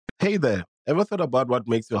Hey there, ever thought about what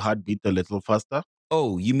makes your heart beat a little faster?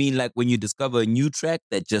 Oh, you mean like when you discover a new track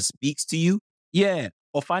that just speaks to you? Yeah,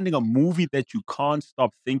 or finding a movie that you can't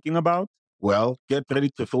stop thinking about. Well, get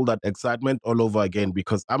ready to feel that excitement all over again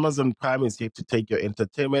because Amazon Prime is here to take your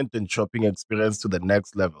entertainment and shopping experience to the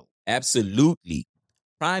next level. Absolutely.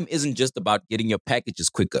 Prime isn't just about getting your packages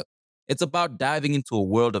quicker. It's about diving into a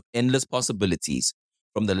world of endless possibilities,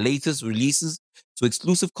 from the latest releases to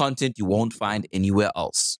exclusive content you won't find anywhere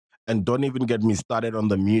else. And don't even get me started on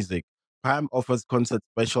the music. Prime offers concert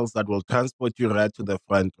specials that will transport you right to the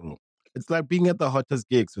front row. It's like being at the hottest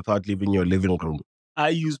gigs without leaving your living room. I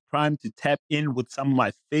use Prime to tap in with some of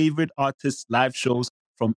my favorite artists' live shows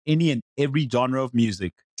from any and every genre of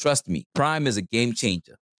music. Trust me, Prime is a game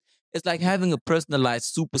changer. It's like having a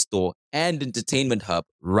personalized superstore and entertainment hub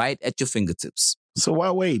right at your fingertips. So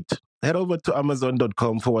why wait? Head over to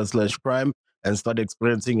amazon.com/prime and start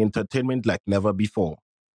experiencing entertainment like never before.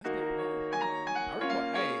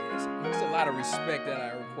 It's a lot of respect that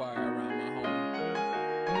I require around my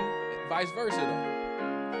home. Vice versa,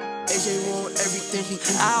 though. AJ want everything.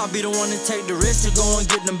 I'll be the one to take the risk to go and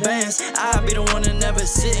get them bands. I'll be the one to never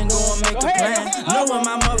sit and go and make a plan. Know when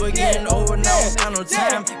my mother getting over now, got no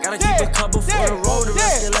time. Gotta keep a couple for the road, the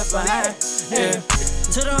rest get left behind. Yeah.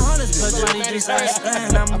 To the hunters, pledge allegiance, I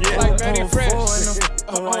stand. I'm a Like Manny Fresh.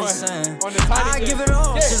 I give it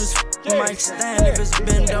all to this mic stand. If it's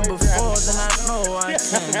been done before, then I know I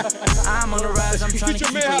can. I'm on the rise, I'm trying to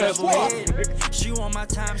keep it level head. She want my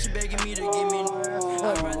time, she begging me to give me.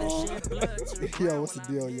 I'd rather shed blood to the Yo, what's the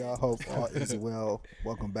deal, y'all? Hope all is well.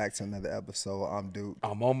 Welcome back to another episode. I'm Duke.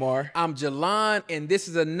 I'm Omar. I'm Jalan, and this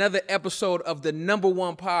is another episode of the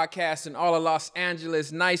 #1 podcast in all of Los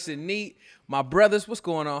Angeles, Nice and Neat. My brothers, what's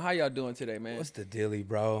going on? How y'all doing today, man? What's the dilly,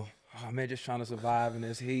 bro? Oh, man, just trying to survive in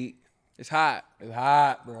this heat. It's hot. It's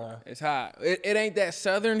hot, bro. It's hot. It ain't that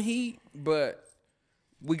southern heat, but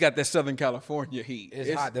we got that Southern California heat.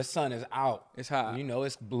 It's hot. The sun is out. It's hot. You know,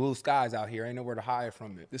 it's blue skies out here. Ain't nowhere to hide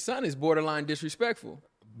from it. The sun is borderline disrespectful.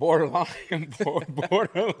 Borderline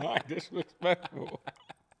disrespectful.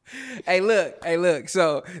 Hey, look.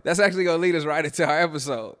 So that's actually gonna lead us right into our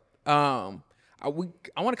episode. I want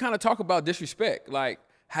to kind of talk about disrespect. Like,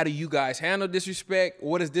 how do you guys handle disrespect?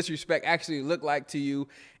 What does disrespect actually look like to you?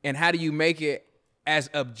 And how do you make it as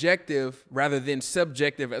objective rather than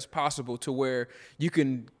subjective as possible to where you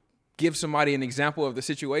can give somebody an example of the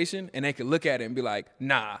situation and they can look at it and be like,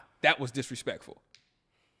 nah, that was disrespectful.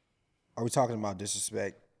 Are we talking about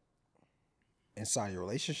disrespect inside your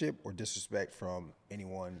relationship or disrespect from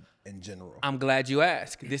anyone in general? I'm glad you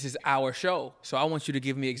asked. This is our show. So I want you to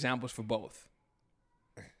give me examples for both.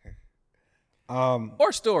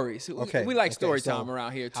 Or stories. Okay. We like story so time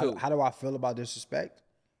around here too. How do I feel about disrespect?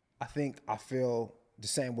 I think I feel the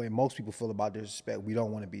same way most people feel about disrespect. We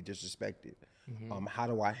don't want to be disrespected. How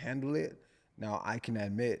do I handle it? Now, I can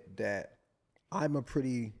admit that I think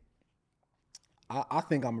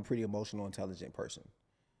I'm a pretty emotional, intelligent person.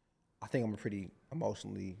 I think I'm a pretty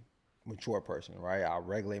emotionally mature person, right? I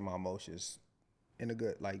regulate my emotions in a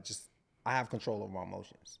good, I have control over my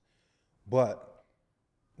emotions. But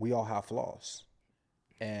we all have flaws.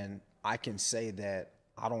 And I can say that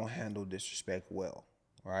I don't handle disrespect well,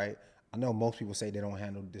 right? I know most people say they don't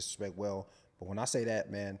handle disrespect well, but when I say that,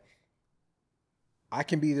 man, I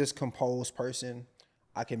can be this composed person,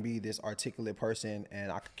 I can be this articulate person,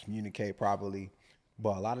 and I can communicate properly.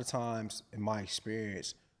 But a lot of times, in my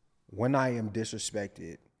experience, when I am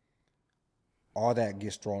disrespected, all that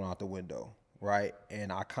gets thrown out the window, right?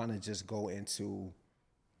 And I kind of just go into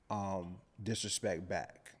disrespect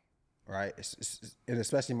back, right? And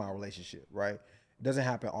especially my relationship, right? It doesn't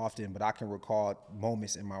happen often, but I can recall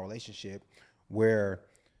moments in my relationship where,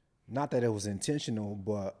 not that it was intentional,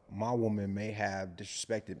 but my woman may have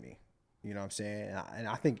disrespected me. You know what I'm saying? And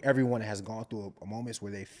I think everyone has gone through a moments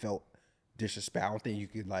where they felt disrespect. I don't think you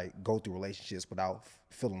could go through relationships without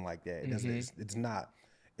feeling like that. It doesn't.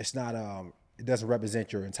 It doesn't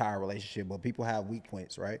represent your entire relationship, but people have weak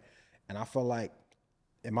points, right? And I feel like,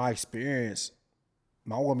 in my experience,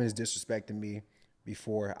 my woman is disrespecting me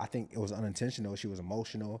before. I think it was unintentional. She was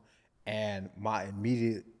emotional. And my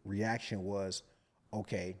immediate reaction was,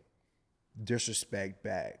 okay, disrespect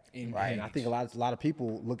back, right? And I think a lot of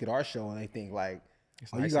people look at our show and they think like,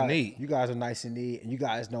 nice and neat. You guys are nice and neat, and you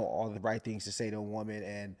guys know all the right things to say to a woman,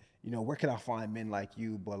 and where can I find men like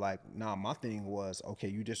you? But nah, my thing was, okay,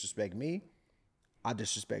 you disrespect me, I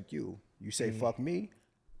disrespect you. You say fuck me,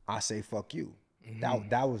 I say fuck you.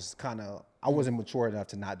 That was kind of, I wasn't mature enough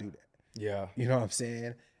to not do that. Yeah. You know what I'm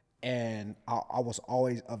saying? And I was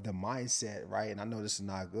always of the mindset, right? And I know this is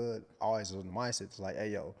not good. Always of the mindset. It's like, hey,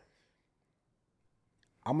 yo,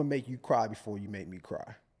 I'm gonna make you cry before you make me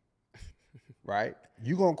cry. Right?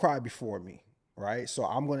 You gonna cry before me, right? So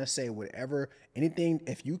I'm gonna say anything,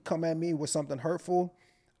 if you come at me with something hurtful,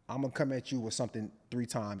 I'm gonna come at you with something 3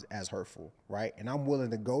 times as hurtful, right? And I'm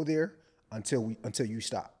willing to go there until you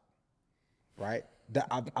stop. Right?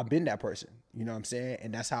 I've been that person, you know what I'm saying?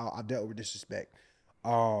 And that's how I've dealt with disrespect.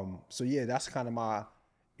 So yeah, that's kind of my,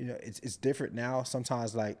 it's different now.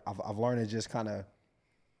 Sometimes like I've learned to just kind of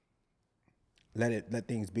let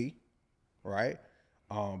things be, right?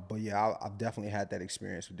 But yeah, I've definitely had that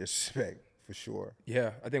experience with disrespect for sure.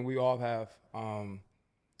 Yeah, I think we all have.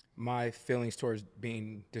 My feelings towards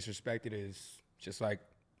being disrespected is just like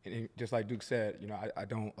Duke said. I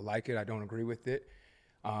don't like it. I don't agree with it.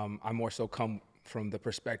 I more so come from the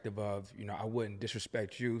perspective of, I wouldn't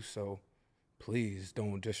disrespect you, so please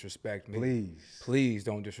don't disrespect me. Please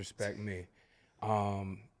don't disrespect me.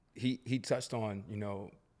 He touched on,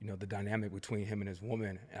 the dynamic between him and his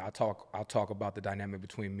woman, and I'll talk about the dynamic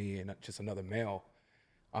between me and just another male.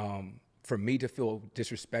 For me to feel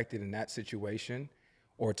disrespected in that situation,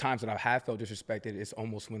 or times that I have felt disrespected, it's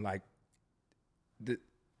almost when like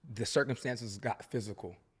the circumstances got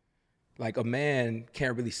physical. Like a man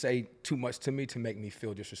can't really say too much to me to make me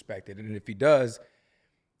feel disrespected, and if he does,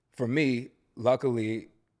 for me, luckily,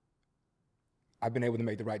 I've been able to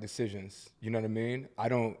make the right decisions. You know what I mean? I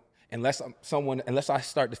don't. Unless I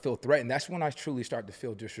start to feel threatened, that's when I truly start to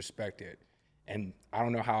feel disrespected. And I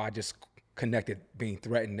don't know how I just connected being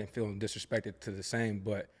threatened and feeling disrespected to the same,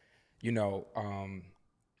 but,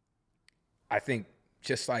 I think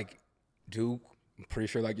just like Duke, I'm pretty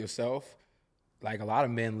sure like yourself, like a lot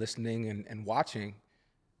of men listening and watching,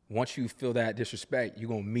 once you feel that disrespect, you're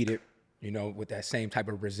going to meet it, with that same type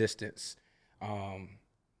of resistance. And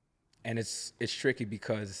it's tricky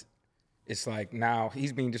because it's like now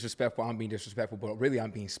he's being disrespectful, I'm being disrespectful, but really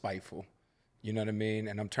I'm being spiteful. You know what I mean?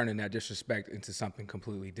 And I'm turning that disrespect into something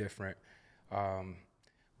completely different.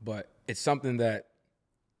 But it's something that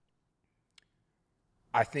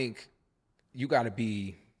I think you got to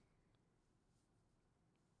be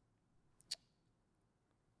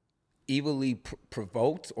evilly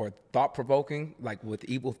provoked or thought-provoking, like with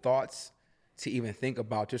evil thoughts, to even think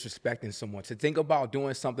about disrespecting someone, to think about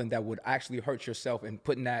doing something that would actually hurt yourself and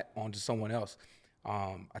putting that onto someone else.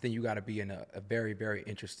 I think you got to be in a very, very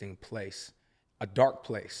interesting place, a dark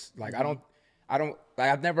place. Like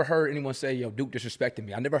I've never heard anyone say, yo, Duke disrespected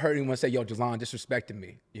me. I never heard anyone say, yo, Jelon disrespected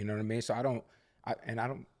me. You know what I mean? So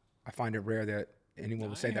I find it rare that anyone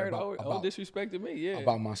would say that about disrespected me, yeah.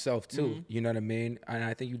 About myself too. You know what I mean? And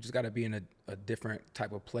I think you just got to be in a different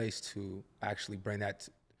type of place to actually bring that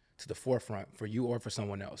to the forefront for you or for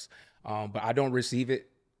someone else. But I don't receive it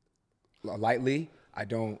lightly. I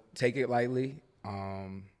don't take it lightly.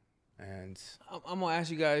 And I'm gonna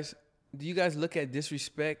ask you guys: do you guys look at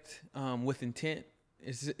disrespect with intent?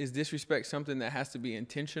 Is disrespect something that has to be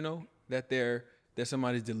intentional, that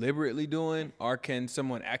somebody's deliberately doing, or can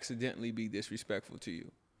someone accidentally be disrespectful to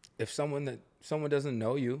you? If someone doesn't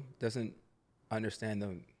know you, doesn't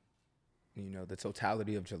understand the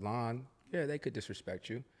totality of Jelon, yeah, they could disrespect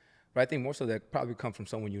you. But I think more so that probably come from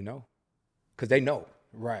someone you know, because they know.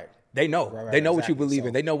 Right. They know. Right, they know exactly. what you believe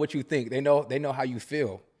in. They know what you think. They know how you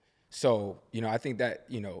feel. So, I think that,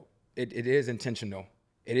 it is intentional.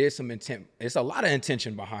 It is some intent. It's a lot of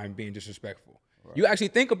intention behind being disrespectful. Right. You actually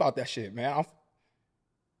think about that shit, man.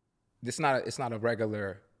 It's not a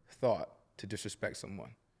regular thought to disrespect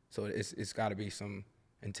someone. So it's got to be some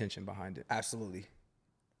intention behind it. Absolutely.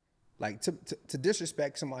 Like to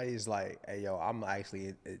disrespect somebody is like, hey, yo, I'm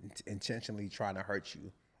actually intentionally trying to hurt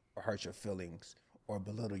you or hurt your feelings or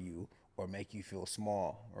belittle you or make you feel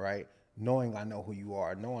small, right? Knowing I know who you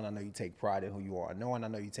are, knowing I know you take pride in who you are, knowing I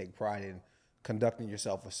know you take pride in conducting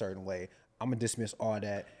yourself a certain way, I'm going to dismiss all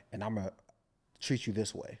that and I'm going to treat you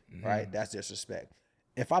this way, right? That's disrespect.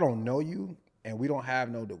 If I don't know you and we don't have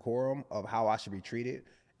no decorum of how I should be treated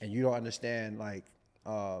and you don't understand like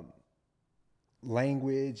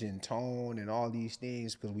language and tone and all these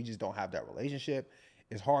things because we just don't have that relationship,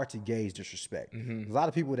 it's hard to gauge disrespect. A lot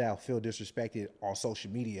of people that feel disrespected on social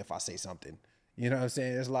media if I say something. You know what I'm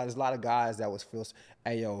saying? There's a lot of guys that was feel,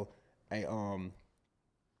 hey yo, hey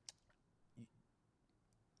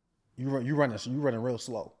you running real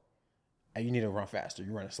slow. Hey, you need to run faster.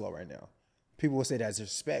 You're running slow right now. People will say that's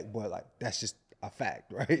disrespect, but like that's just a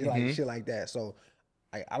fact, right? Like shit like that. So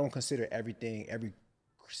I don't consider every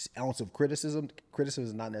ounce of criticism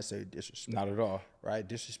is not necessarily disrespect. Not at all. Right?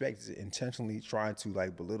 Disrespect is intentionally trying to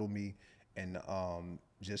like belittle me and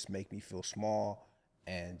just make me feel small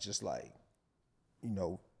and just like,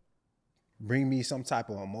 bring me some type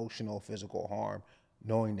of emotional, physical harm,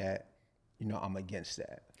 knowing that, I'm against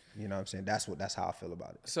that. You know what I'm saying? That's how I feel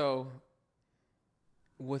about it. So,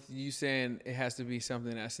 with you saying it has to be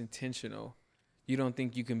something that's intentional, you don't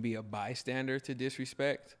think you can be a bystander to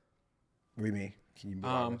disrespect? What do you mean? Can you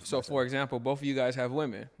be So, for example, both of you guys have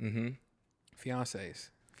women, fiancés.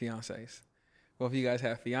 Both of you guys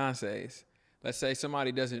have fiancés. Let's say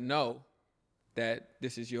somebody doesn't know that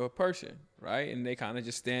this is your person, right? And they kind of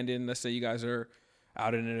just stand in. Let's say you guys are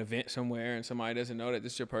out at an event somewhere and somebody doesn't know that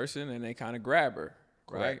this is your person and they kind of grab her,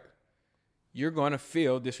 right? You're going to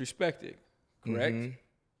feel disrespected, correct?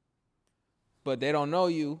 But they don't know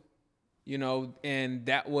you, and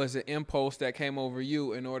that was an impulse that came over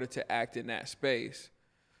you in order to act in that space.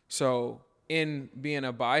 So in being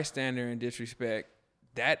a bystander in disrespect,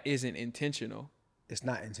 that isn't intentional. It's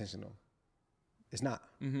not intentional. It's not.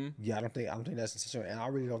 Yeah, I don't think that's intentional, and I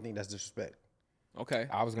really don't think that's disrespect. Okay.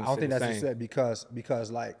 I was gonna I don't say think the that's same. disrespect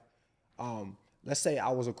because like, let's say I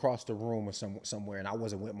was across the room or somewhere and I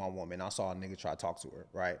wasn't with my woman. I saw a nigga try to talk to her,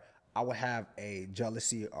 right? I would have a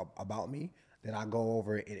jealousy about me. Then I go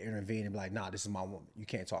over and intervene and be like, nah, this is my woman. You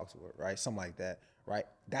can't talk to her, right? Something like that, right?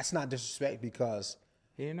 That's not disrespect because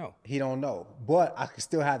He didn't know. he don't know. But I can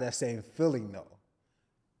still have that same feeling though.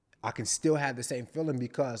 I can still have the same feeling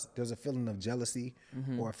because there's a feeling of jealousy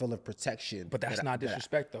or a feeling of protection. But that's not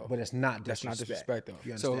disrespect, though. But it's not That's disrespect. not disrespect, though.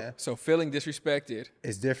 You understand? So feeling disrespected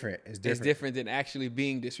It's different. It's is different. different than actually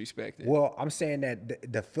being disrespected. Well, I'm saying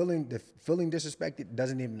that the feeling disrespected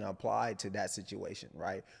doesn't even apply to that situation,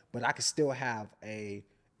 right? But I can still have a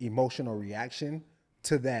emotional reaction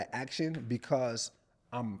to that action because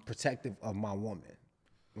I'm protective of my woman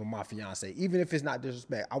or my fiance. Even if it's not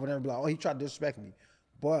disrespect, I would never be like, oh, he tried to disrespect me.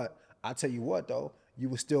 But I tell you what, though, you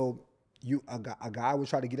would still a guy would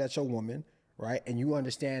try to get at your woman, right? And you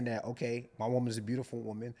understand that, okay, my woman is a beautiful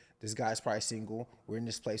woman. This guy's probably single. We're in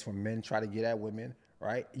this place where men try to get at women,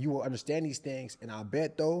 right? You will understand these things, and I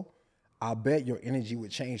bet your energy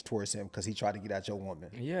would change towards him because he tried to get at your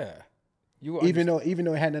woman. Yeah. You Even though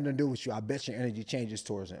it had nothing to do with you, I bet your energy changes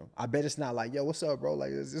towards him. I bet it's not like, yo, what's up, bro?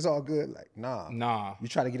 Like, it's all good. Like, nah. You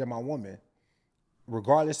try to get at my woman,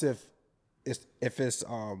 regardless if it's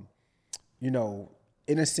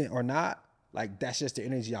innocent or not. Like, that's just the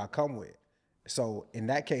energy I come with. So in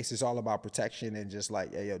that case, it's all about protection and just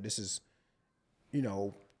like, hey, yo, this is,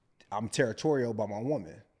 I'm territorial about my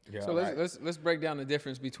woman. Yeah. So let's break down the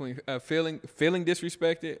difference between feeling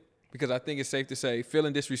disrespected, because I think it's safe to say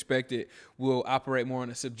feeling disrespected will operate more on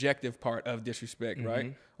a subjective part of disrespect,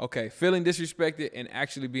 right? Okay, feeling disrespected and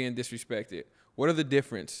actually being disrespected. What are the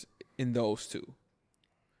difference in those two?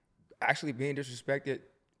 Actually being disrespected,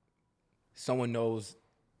 someone knows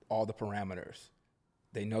all the parameters.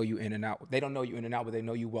 They know you in and out. They don't know you in and out, but they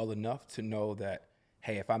know you well enough to know that,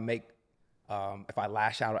 hey, if I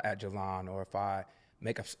lash out at Jalan, or if I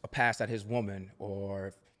make a pass at his woman,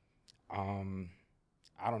 or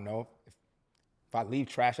I don't know, if I leave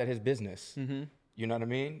trash at his business, you know what I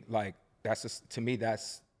mean? Like, that's just, to me,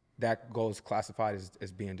 that goes classified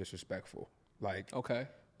as being disrespectful. Like, Okay.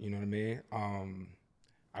 you know what I mean?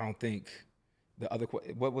 I don't think the other,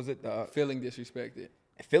 what was it? Feeling disrespected.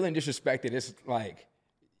 Feeling disrespected is like,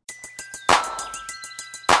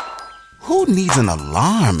 Who needs an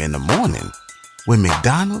alarm in the morning when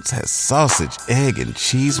McDonald's has sausage, egg, and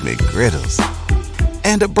cheese McGriddles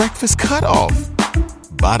and a breakfast cutoff?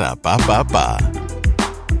 Ba-da-ba-ba-ba.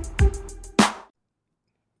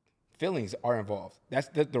 feelings are involved. That's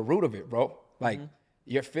the root of it, bro. Like,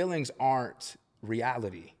 your feelings aren't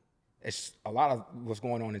reality. It's a lot of what's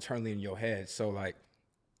going on internally in your head. So, like,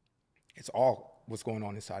 it's all what's going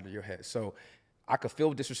on inside of your head. So I could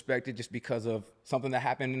feel disrespected just because of something that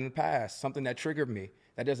happened in the past, something that triggered me.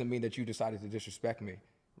 That doesn't mean that you decided to disrespect me,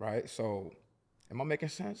 right? So, am I making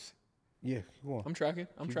sense? Yeah, go on. I'm tracking.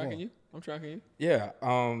 I'm Keep tracking going. you. I'm tracking you. Yeah.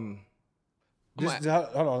 Hold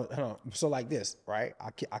on. So like this, right?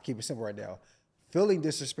 I keep it simple right now. Feeling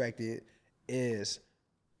disrespected is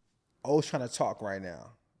O's trying to talk right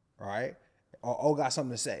now, right? Or O got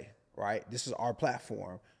something to say, right? This is our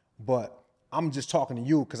platform, but I'm just talking to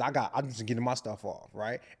you because I'm just getting my stuff off,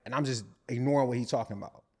 right? And I'm just ignoring what he's talking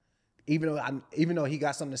about. Even though he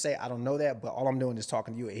got something to say, I don't know that, but all I'm doing is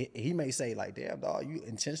talking to you. He may say like, "Damn, dog, you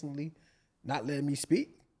intentionally not letting me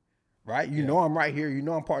speak." Right? You know I'm right here. You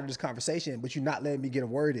know I'm part of this conversation, but you're not letting me get a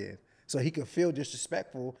word in. So he could feel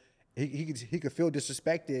disrespectful. He could feel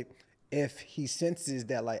disrespected if he senses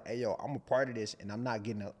that, like, hey, yo, I'm a part of this and I'm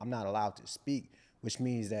not allowed to speak, which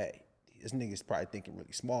means that this nigga's probably thinking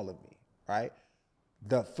really small of me, right?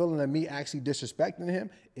 The feeling of me actually disrespecting him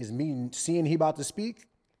is me seeing he about to speak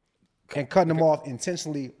and cutting him off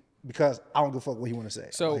intentionally because I don't give a fuck what he want to say.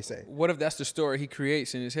 So what if that's the story he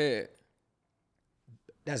creates in his head?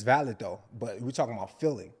 That's valid though, but we're talking about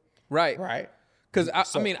feeling, Right. right? Because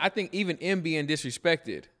I mean, I think even in being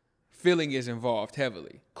disrespected, feeling is involved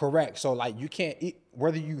heavily. Correct. So like you can't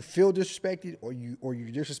whether you feel disrespected or you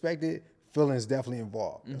disrespected, feeling is definitely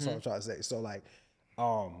involved. That's what I'm trying to say. So like,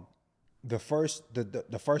 the first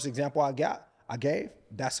example I gave,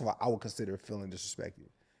 that's what I would consider feeling disrespected.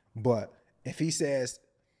 But if he says,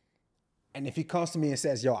 and if he comes to me and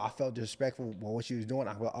says, "Yo, I felt disrespectful with what you was doing,"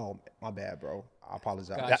 I go, "Oh, my bad, bro. I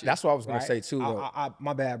apologize." Gotcha. That's what I was gonna Right? say too. Though.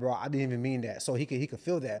 My bad, bro. I didn't even mean that. So he could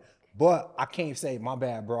feel that, but I can't say my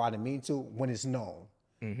bad, bro. I didn't mean to when it's known.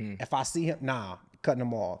 If I see him, cutting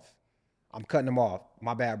him off. I'm cutting him off.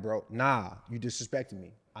 My bad, bro. Nah, you disrespecting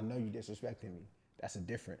me. I know you disrespecting me. That's a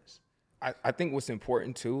difference. I think what's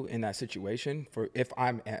important too in that situation for if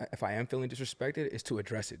I am feeling disrespected is to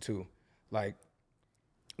address it too. Like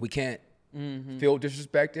we can't feel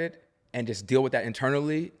disrespected and just deal with that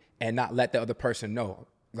internally and not let the other person know.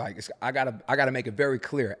 Like I gotta make it very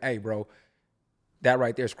clear. Hey, bro, that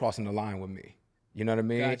right there is crossing the line with me. You know what I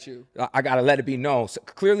mean? Got you. I gotta let it be known. So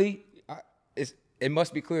clearly, it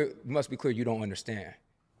must be clear. It must be clear you don't understand,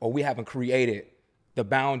 or we haven't created the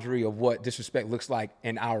boundary of what disrespect looks like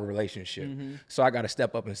in our relationship. So I got to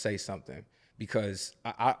step up and say something because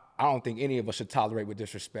I don't think any of us should tolerate with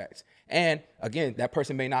disrespect. And again, that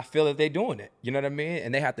person may not feel that they're doing it. You know what I mean?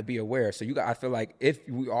 And they have to be aware. So I feel like if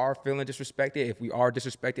we are feeling disrespected, if we are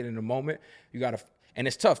disrespected in the moment, you got to. And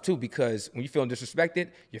it's tough too because when you're feeling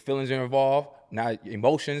disrespected, your feelings are involved. Now your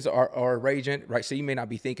emotions are raging, right? So you may not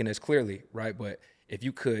be thinking as clearly, right? But if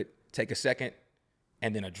you could take a second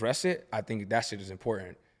and then address it, I think that shit is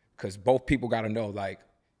important because both people got to know like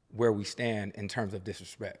where we stand in terms of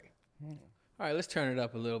disrespect. All right, let's turn it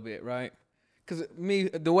up a little bit, right? Because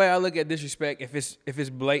the way I look at disrespect, if it's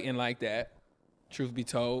blatant like that, truth be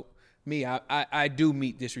told, I do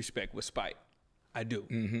meet disrespect with spite. I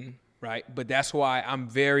do, right? But that's why I'm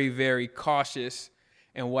very, very cautious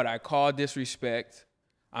in what I call disrespect.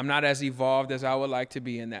 I'm not as evolved as I would like to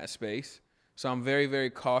be in that space. So I'm very,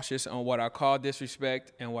 very cautious on what I call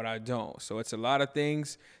disrespect and what I don't. So it's a lot of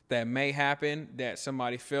things that may happen that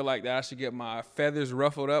somebody feel like that I should get my feathers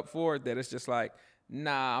ruffled up for, that it's just like,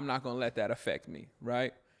 nah, I'm not going to let that affect me,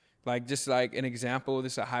 right? Like just like an example,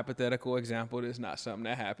 this is a hypothetical example. This is not something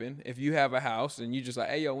that happened. If you have a house and you just like,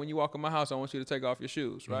 hey, yo, when you walk in my house, I want you to take off your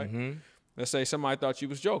shoes, right? Let's say somebody thought you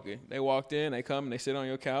was joking. They walked in, they come and they sit on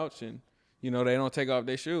your couch and, you know, they don't take off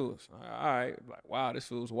their shoes. All right, like, wow, this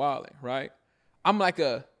fool's wilding, right? I'm like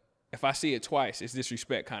if I see it twice, it's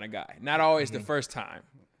disrespect kind of guy. Not always the first time,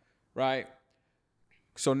 right?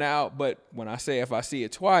 So now, but when I say if I see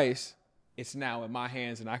it twice, it's now in my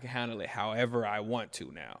hands and I can handle it however I want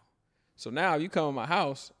to now. So now you come in my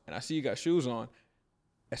house and I see you got shoes on.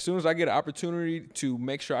 As soon as I get an opportunity to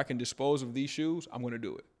make sure I can dispose of these shoes, I'm going to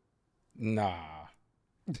do it. Nah.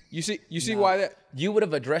 You see why that? You would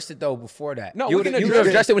have addressed it though before that. No, you we would can have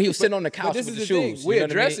addressed it when he was sitting on the couch this with is the thing. shoes. We You know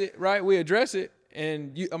what I address mean? it, right? We address it,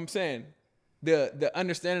 and I'm saying the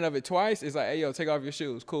understanding of it twice is like, hey, yo, take off your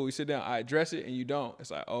shoes. Cool. You sit down. I address it, and you don't.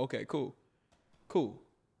 It's like, oh, okay, cool.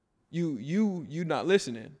 You not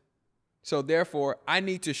listening. So therefore, I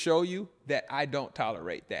need to show you that I don't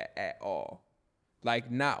tolerate that at all,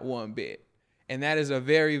 like not one bit. And that is a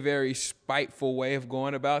very, very spiteful way of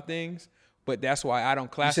going about things. But that's why I don't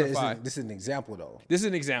classify. This is an example though. This is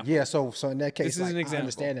an example. Yeah, so in that case, This is like, an example. I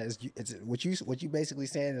understand that. It's what you basically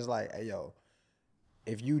saying is like, hey yo,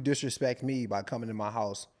 if you disrespect me by coming to my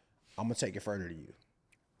house, I'm gonna take it further to you.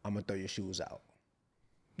 I'm gonna throw your shoes out.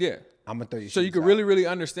 Yeah. I'm gonna throw your shoes out. So you can really, really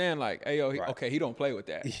understand, like, hey, yo, he don't play with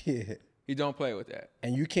that. Yeah. He don't play with that.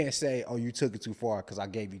 And you can't say, oh, you took it too far because I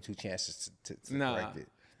gave you 2 chances to correct it.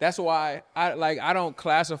 That's why I don't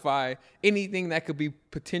classify anything that could be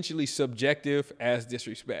potentially subjective as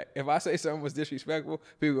disrespect. If I say something was disrespectful,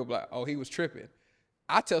 people will be like, oh, he was tripping.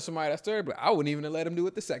 I tell somebody that story, but I wouldn't even have let him do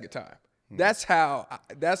it the second time. That's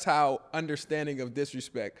how understanding of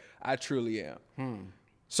disrespect I truly am.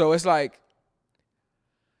 So it's like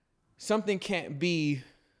something can't be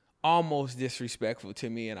almost disrespectful to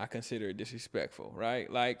me and I consider it disrespectful,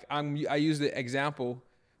 right? Like I use the example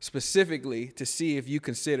specifically to see if you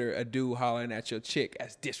consider a dude hollering at your chick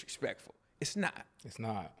as disrespectful. It's not. It's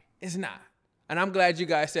not. It's not. And I'm glad you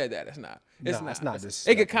guys said that. It's not. It's not. It's not It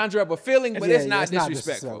disrespectful. could conjure up a feeling, but Yeah, it's not it's not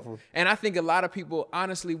disrespectful. disrespectful. And I think a lot of people,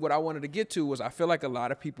 honestly, what I wanted to get to was I feel like a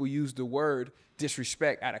lot of people use the word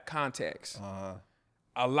disrespect out of context.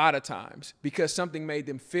 A lot of times, because something made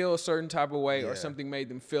them feel a certain type of way or something made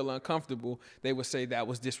them feel uncomfortable, they would say that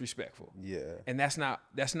was disrespectful. Yeah. And that's not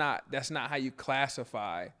how you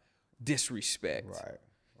classify disrespect. Right.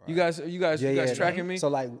 You guys tracking me? So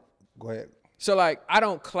like, go ahead. So like, I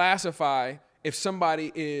don't classify if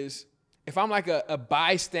somebody is, if I'm like a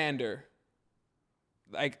bystander,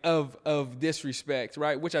 like of disrespect,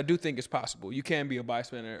 right? Which I do think is possible. You can be a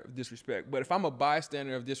bystander of disrespect, but if I'm a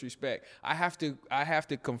bystander of disrespect, I have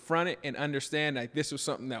to confront it and understand like this was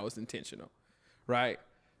something that was intentional, right?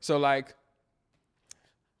 So like,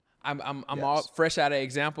 I'm all fresh out of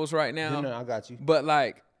examples right now. No, I got you. But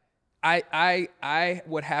like, I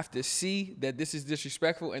would have to see that this is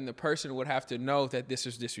disrespectful, and the person would have to know that this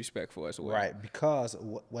is disrespectful as well. Right, because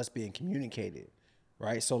what's being communicated,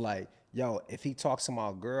 right? So like, yo, if he talks to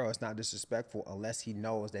my girl, it's not disrespectful unless he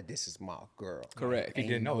knows that this is my girl. Correct. If he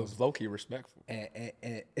didn't know, it was low-key respectful. And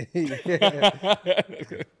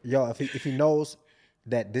yo, if he knows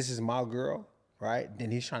that this is my girl, right, then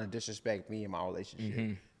he's trying to disrespect me in my relationship.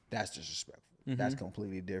 Mm-hmm. That's disrespectful. That's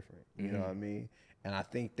completely different. You know what I mean? And I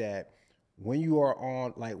think that when you are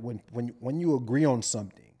on, like, when you agree on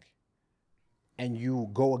something and you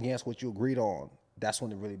go against what you agreed on, that's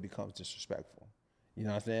when it really becomes disrespectful. You know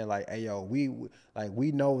what I'm saying? Like, hey, yo,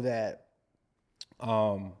 we know that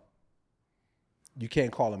you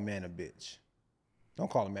can't call a man a bitch. Don't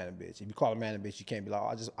call a man a bitch. If you call a man a bitch, you can't be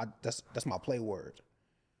like, that's my play word.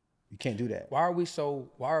 You can't do that. Why are we so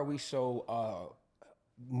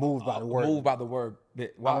Moved by the word. moved by the word? I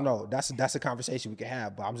don't know. That's a conversation we can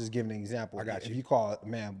have, but I'm just giving an example. I got you. If you call a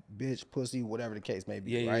man bitch, pussy, whatever the case may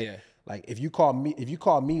be, Yeah, right? yeah. Like if you call me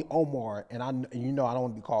Omar, and you know I don't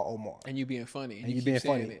want to be called Omar, And you being funny. and you keep being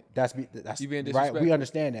saying funny, it. that's You being right. disrespectful. We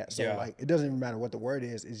understand that. So Yeah. like it doesn't even matter what the word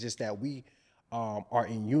is. It's just that we are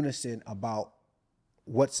in unison about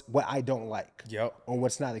what I don't like, Yep. or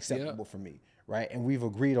what's not acceptable for me, right? And we've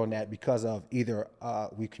agreed on that because of either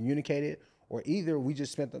we communicated, or either we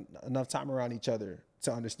just spent enough time around each other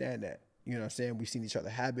to understand that. You know what I'm saying? We've seen each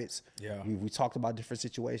other's habits. Yeah. We talked about different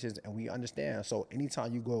situations, and we understand. So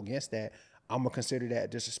anytime you go against that, I'm gonna consider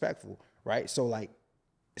that disrespectful, right? So like,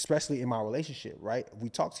 especially in my relationship, right? If we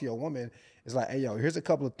talk to your woman, it's like, hey, yo, here's a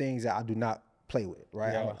couple of things that I do not play with,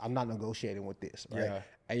 right? Yeah. I'm not negotiating with this, right? Yeah.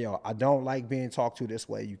 Hey, yo, I don't like being talked to this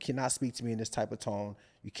way. You cannot speak to me in this type of tone.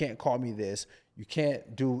 You can't call me this. You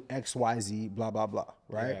can't do X, Y, Z, blah, blah, blah,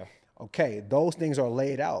 right? Yeah. Okay, those things are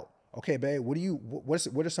laid out. Okay, babe,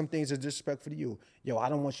 what are some things that's disrespectful to you? Yo, I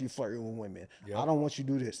don't want you flirting with women. I don't want you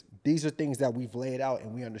to do this. These are things that we've laid out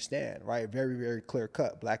and we understand, right? Very, very clear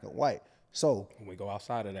cut, black and white. So When we go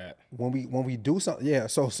outside of that, when we do something, yeah.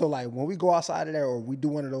 So like when we go outside of that, or we do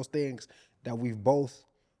one of those things that we've both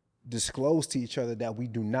disclosed to each other that we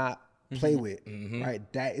do not play with, right?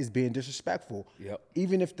 That is being disrespectful. Yep.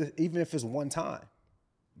 Even if it's one time.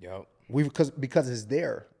 yep. Because it's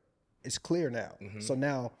there, it's clear now. So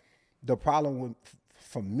now the problem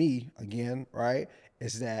for me again, right,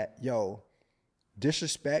 is that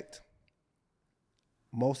disrespect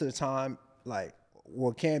most of the time, like, well,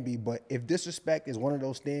 it can be, but if disrespect is one of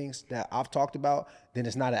those things that I've talked about, then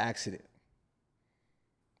it's not an accident.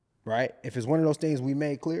 Right? If it's one of those things we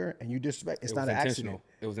made clear and you disrespect, it's not an accident.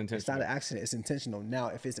 It was intentional. It's not an accident. It's intentional. Now,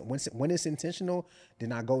 if it's when it's intentional,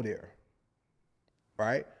 then I go there.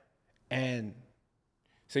 Right? And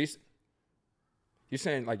So you're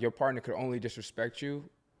saying like your partner could only disrespect you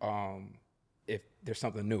if there's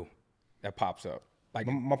something new that pops up. Like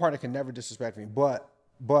my partner can never disrespect me, but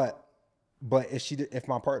if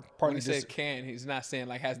my partner When he said can, he's not saying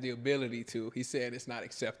like has the ability to. He said it's not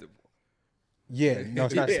acceptable. yeah, no,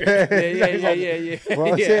 it's not. Yeah.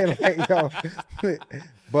 Well, I'm saying like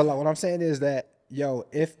but like what I'm saying is that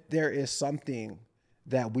if there is something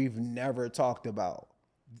that we've never talked about,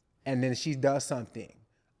 and then she does something,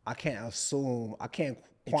 I can't assume. I can't.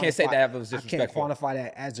 You can't say that was I can't disrespectful. quantify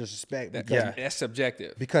that as disrespect because That's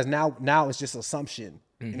subjective. because now it's just assumption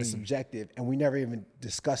and it's subjective, and we never even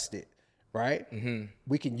discussed it, right?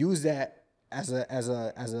 We can use that as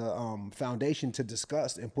a foundation to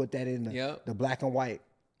discuss and put that in the black and white,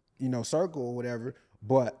 circle or whatever.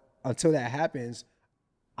 But until that happens,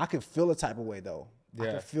 I can feel a type of way though. I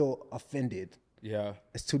can feel offended. yeah.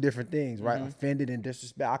 It's two different things, right? Offended and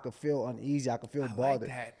disrespect. I could feel uneasy. I could feel bothered.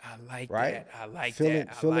 I like Right? that. I like feeling, that.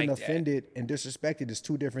 I Feeling like offended and disrespected is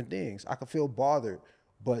two different things. I could feel bothered,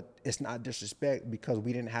 but it's not disrespect because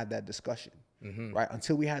we didn't have that discussion, right?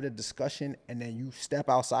 Until we had a discussion and then you step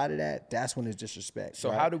outside of that, that's when it's disrespect. So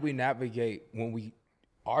right? how do we navigate when we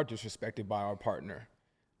are disrespected by our partner?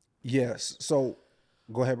 Yes. So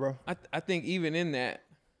go ahead, bro. I think even in that,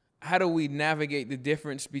 how do we navigate the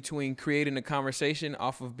difference between creating a conversation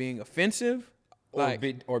off of being offensive, Or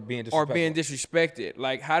being disrespectful? or being disrespected?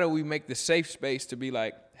 Like, how do we make the safe space to be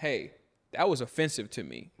like, hey, that was offensive to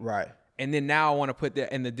me, Right. and then now I want to put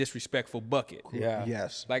that in the disrespectful bucket. Yeah.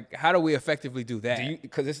 Yes. Like, how do we effectively do that?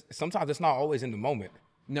 Because sometimes it's not always in the moment.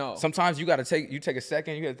 No. Sometimes you gotta take a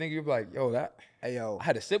second. You gotta think. You're like, yo, Hey, yo. I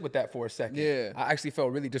had to sit with that for a second. Yeah. I actually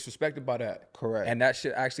felt really disrespected by that. Correct. And that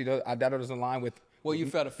shit actually that doesn't align with. Well, you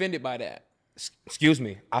felt offended by that. Excuse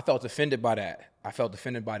me. I felt offended by that.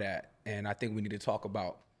 And I think we need to talk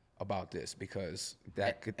about this because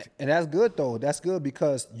that could. And that's good though. That's good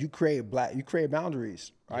because you create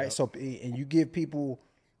boundaries, right? Yep. So and you give people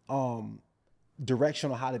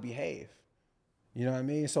direction on how to behave. You know what I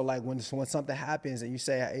mean? So like when something happens and you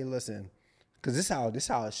say, "Hey, listen," because this how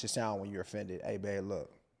it should sound when you're offended. Hey, babe,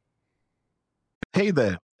 look. Hey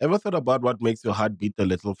there, ever thought about what makes your heart beat a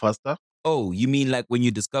little faster? Oh, you mean like when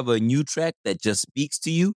you discover a new track that just speaks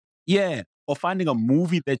to you? Yeah. Or finding a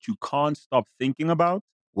movie that you can't stop thinking about.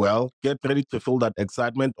 Well, get ready to feel that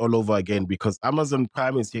excitement all over again because Amazon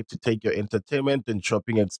Prime is here to take your entertainment and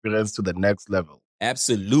shopping experience to the next level.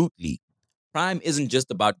 Absolutely. Prime isn't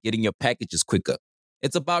just about getting your packages quicker.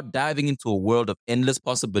 It's about diving into a world of endless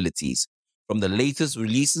possibilities, from the latest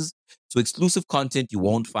releases to exclusive content you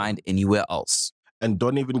won't find anywhere else. And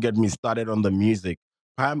don't even get me started on the music.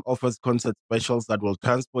 Prime offers concert specials that will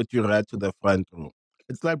transport you right to the front row.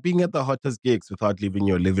 It's like being at the hottest gigs without leaving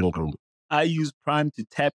your living room. I use Prime to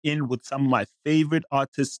tap in with some of my favorite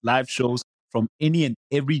artists' live shows from any and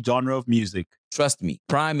every genre of music. Trust me,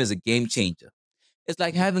 Prime is a game changer. It's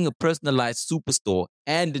like having a personalized superstore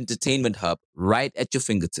and entertainment hub right at your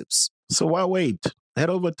fingertips. So why wait? Head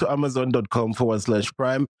over to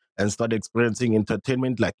amazon.com/Prime and start experiencing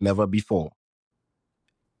entertainment like never before.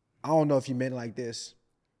 I don't know if you meant it like this,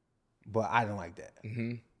 but I didn't like that.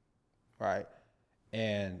 Mm-hmm. Right?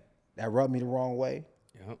 And that rubbed me the wrong way,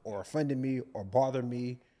 or offended me, or bothered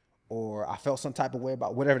me, or I felt some type of way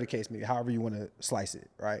about whatever the case may be, however you want to slice it,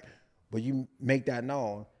 right? But you make that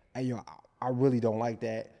known, and I really don't like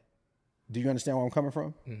that. Do you understand where I'm coming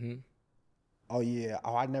from? Mm-hmm. Oh yeah.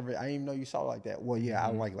 Oh, I didn't even know you saw it like that. Well, yeah, I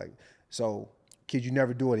don't like so. Could you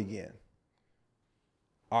never do it again?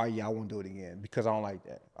 All right, yeah, I won't do it again because I don't like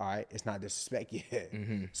that. All right, it's not disrespect yet.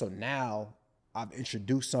 Mm-hmm. So now I've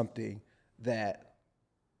introduced something that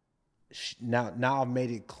now I've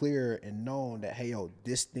made it clear and known that, hey, yo,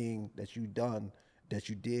 this thing that you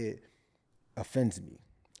did offends me.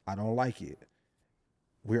 I don't like it.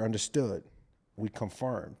 We're understood. We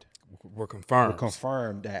confirmed. We're confirmed. We're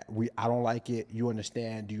confirmed that I don't like it. You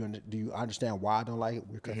understand? Do you understand why I don't like it?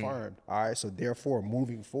 We're confirmed. All right. So therefore,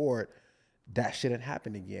 moving forward, that shouldn't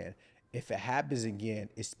happen again. If it happens again,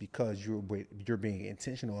 it's because you're being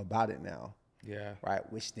intentional about it now. Yeah. Right.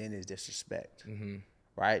 Which then is disrespect. Mm-hmm.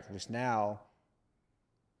 Right. Which now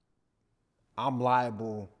I'm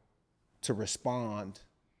liable to respond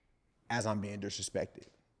as I'm being disrespected.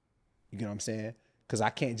 You get what I'm saying? Because I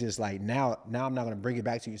can't just like now I'm not going to bring it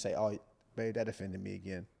back to you and say, oh, babe, that offended me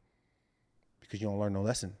again. Because you don't learn no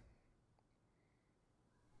lesson.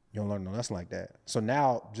 You don't learn no lesson like that. So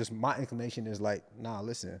now just my inclination is like, nah,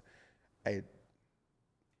 listen, hey,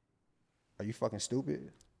 are you fucking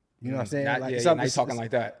stupid? You know what I'm saying? Now, like, now you're talking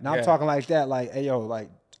like that. Now I'm talking like that, like, hey, yo,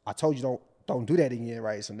 like, I told you don't do that again,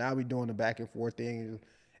 right? So now we're doing the back and forth thing,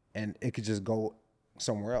 and it could just go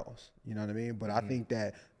somewhere else. You know what I mean? But I think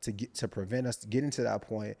that to prevent us getting to that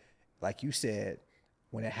point, like you said,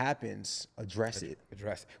 when it happens, address it.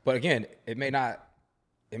 But again, it may not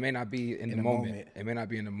be in the moment. moment. It may not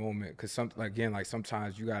be in the moment because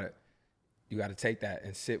sometimes you gotta take that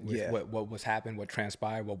and sit with what was happened, what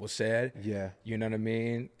transpired, what was said. Yeah. You know what I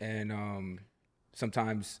mean? And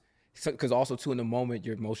sometimes. Because also too in the moment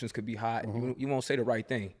your emotions could be hot. You won't say the right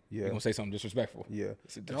thing. Yeah. You're gonna say something disrespectful. Yeah,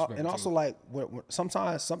 Disrespectful and also too. like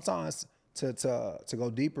sometimes to go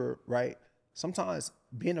deeper, right? Sometimes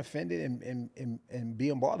being offended and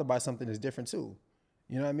being bothered by something is different too.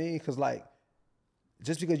 You know what I mean? Because like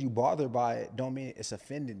just because you bothered by it don't mean it's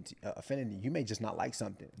offending you. You may just not like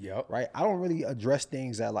something. Yep. Right. I don't really address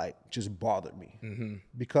things that like just bother me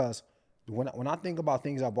because when I think about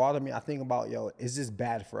things that bother me, I think about, yo, is this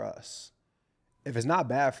bad for us? If it's not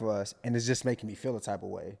bad for us and it's just making me feel a type of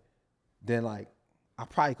way, then like I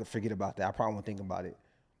probably could forget about that. I probably won't think about it.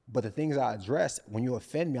 But the things I address, when you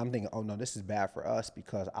offend me, I'm thinking, oh no, this is bad for us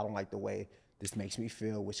because I don't like the way this makes me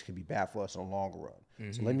feel, which could be bad for us in the longer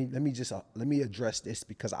run. So let me address this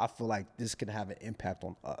because I feel like this can have an impact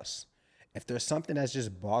on us. If there's something that's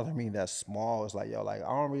just bothering me that's small, it's like, yo, like I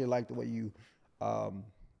don't really like the way you I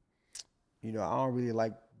don't really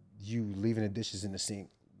like you leaving the dishes in the sink.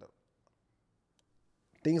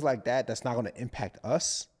 Things like that, that's not going to impact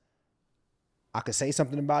us. I could say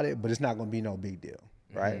something about it, but it's not going to be no big deal,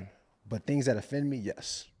 right? But things that offend me,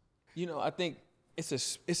 yes. You know, I think it's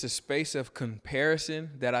a space of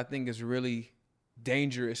comparison that I think is really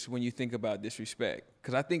dangerous when you think about disrespect.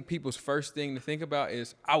 Because I think people's first thing to think about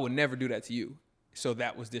is, I would never do that to you, so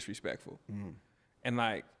that was disrespectful. And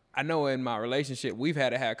like, I know in my relationship, we've had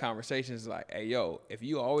to have conversations like, hey, yo, if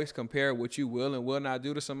you always compare what you will and will not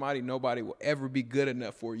do to somebody, nobody will ever be good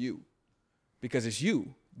enough for you, because it's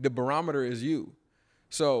you. The barometer is you.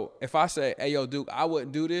 So if I say, hey, yo, Duke, I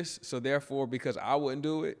wouldn't do this, so therefore, because I wouldn't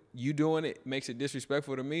do it, you doing it makes it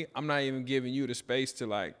disrespectful to me, I'm not even giving you the space to,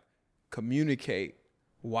 like, communicate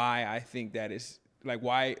why I think that is, like,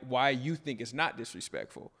 why you think it's not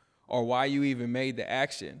disrespectful, or why you even made the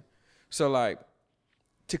action. So, like,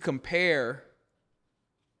 to compare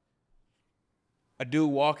a dude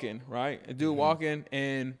walking, right? A dude walking,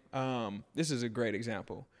 and this is a great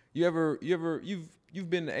example. You've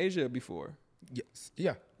been to Asia before. Yes.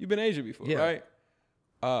 Yeah. You've been to Asia before, right?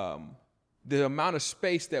 The amount of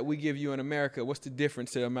space that we give you in America, what's the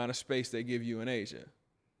difference to the amount of space they give you in Asia?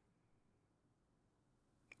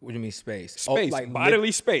 What do you mean space? Space, like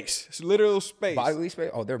bodily space. It's literal space. Bodily space?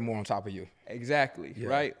 Oh, they're more on top of you. Exactly,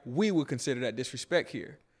 right? We would consider that disrespect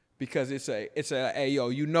here, because it's a hey, yo,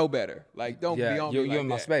 you know better. Like, don't be on me like you're in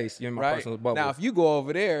my that, space. You're in my right? personal bubble. Now, if you go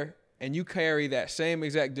over there and you carry that same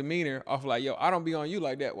exact demeanor off, like, yo, I don't be on you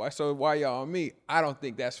like that. Why y'all on me? I don't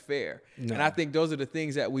think that's fair. No. And I think those are the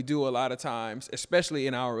things that we do a lot of times, especially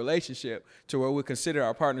in our relationship, to where we consider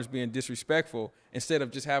our partners being disrespectful instead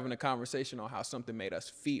of just having a conversation on how something made us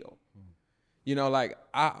feel. You know, like,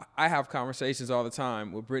 I have conversations all the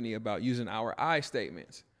time with Brittany about using our I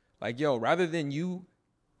statements. Like, yo, rather than you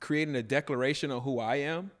creating a declaration of who I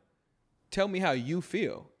am, tell me how you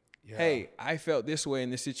feel. Yeah. Hey, I felt this way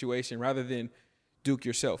in this situation, rather than, Duke,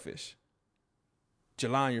 you're selfish.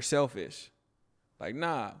 Jelon, you're selfish. Like,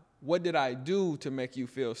 nah, what did I do to make you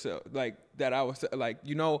feel like that? I was like,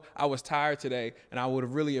 you know, I was tired today, and I would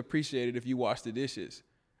have really appreciated if you washed the dishes.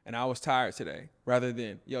 And I was tired today, rather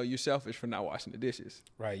than, yo, you're selfish for not washing the dishes.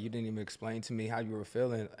 Right. You didn't even explain to me how you were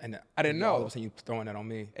feeling. And I didn't know. All of a sudden you throwing that on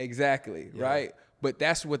me. Exactly. Yeah. Right. But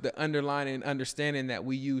that's what the underlying understanding, that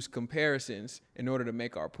we use comparisons in order to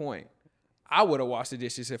make our point. I would have washed the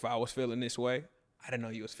dishes if I was feeling this way. I didn't know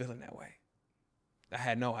you was feeling that way. I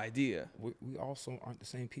had no idea. We also aren't the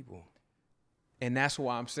same people. And that's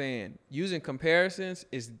why I'm saying using comparisons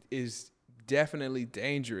is definitely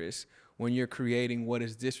dangerous when you're creating what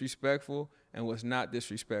is disrespectful and what's not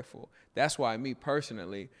disrespectful. That's why, me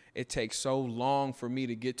personally, it takes so long for me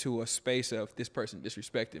to get to a space of, this person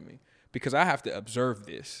disrespected me, because I have to observe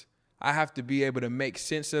this. I have to be able to make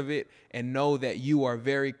sense of it and know that you are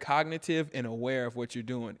very cognitive and aware of what you're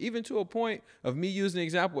doing. Even to a point of me using the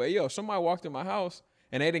example, hey, yo, somebody walked in my house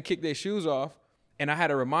and they didn't kick their shoes off, and I had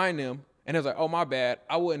to remind them, and it was like, oh, my bad.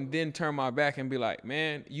 I wouldn't then turn my back and be like,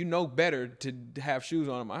 man, you know better to have shoes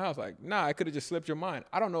on in my house. Like, nah, I could have just slipped your mind.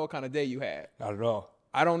 I don't know what kind of day you had. Not at all.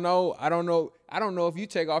 I don't know if you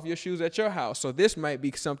take off your shoes at your house. So this might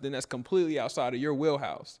be something that's completely outside of your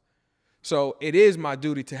wheelhouse. So it is my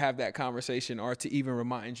duty to have that conversation, or to even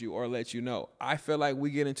remind you or let you know. I feel like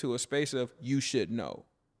we get into a space of, you should know,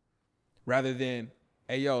 rather than,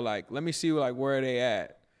 hey, yo, like, let me see, like, where are they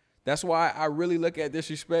at? That's why I really look at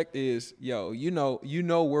disrespect is, yo, you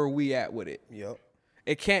know where we at with it. Yep.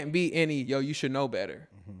 It can't be any, yo, you should know better.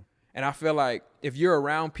 Mm-hmm. And I feel like if you're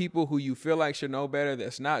around people who you feel like should know better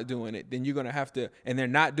that's not doing it, then you're going to have to, and they're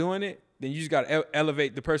not doing it, then you just got to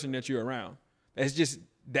elevate the person that you're around. It's just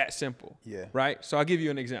that simple. Yeah. Right? So I'll give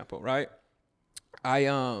you an example, right? It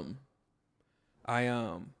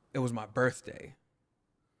was my birthday.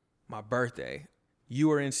 You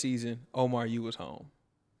were in season. Omar, you was home.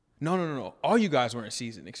 No. All you guys were in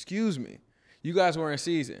season. Excuse me. You guys were in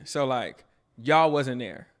season. So, like, y'all wasn't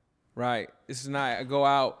there, right? This is not, I go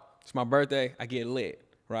out, it's my birthday, I get lit,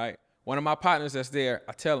 right? One of my partners that's there,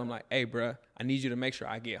 I tell him, like, hey, bruh, I need you to make sure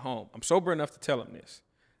I get home. I'm sober enough to tell him this.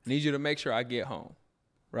 I need you to make sure I get home,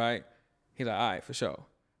 right? He's like, all right, for sure.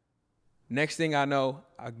 Next thing I know,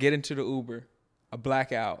 I get into the Uber, I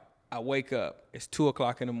black out, I wake up, it's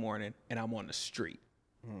 2:00 in the morning, and I'm on the street,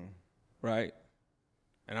 right?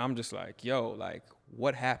 And I'm just like, yo, like,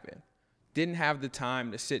 what happened? Didn't have the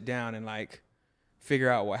time to sit down and, like, figure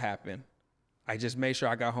out what happened. I just made sure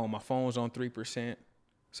I got home. My phone was on 3%.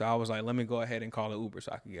 So I was like, let me go ahead and call an Uber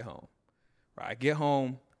so I can get home. Right, I get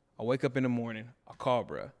home. I wake up in the morning. I call,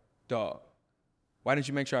 bruh, dog, why didn't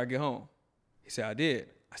you make sure I get home? He said, I did.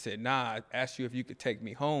 I said, nah, I asked you if you could take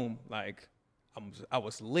me home. Like, I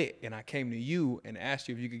was lit, and I came to you and asked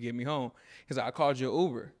you if you could get me home. He's like, I called you an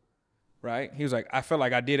Uber. Right? He was like, I felt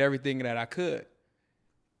like I did everything that I could.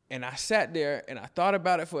 And I sat there and I thought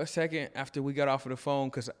about it for a second after we got off of the phone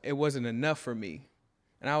because it wasn't enough for me.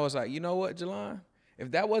 And I was like, you know what, Jelon?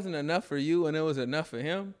 If that wasn't enough for you and it was enough for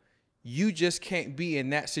him, you just can't be in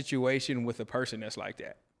that situation with a person that's like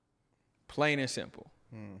that. Plain and simple.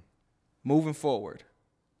 Moving forward,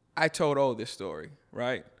 I told O this story,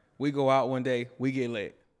 right? We go out one day, we get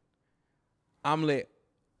lit. I'm lit.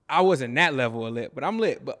 I wasn't that level of lit, but I'm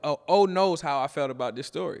lit. But O knows how I felt about this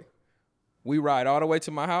story. We ride all the way to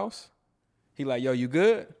my house. He like, yo, you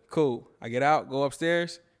good? Cool. I get out, go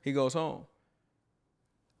upstairs. He goes home.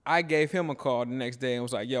 I gave him a call the next day and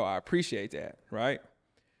was like, yo, I appreciate that, right?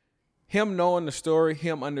 Him knowing the story,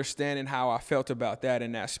 him understanding how I felt about that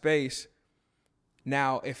in that space.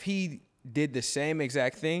 Now, if he did the same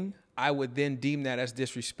exact thing, I would then deem that as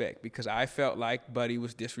disrespect because I felt like Buddy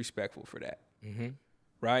was disrespectful for that,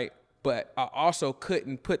 right? But I also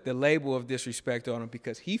couldn't put the label of disrespect on him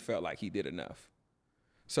because he felt like he did enough.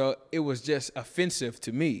 So it was just offensive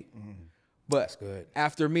to me. But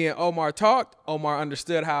after me and Omar talked, Omar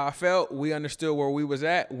understood how I felt. We understood where we was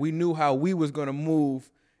at. We knew how we was going to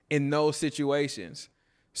move in those situations.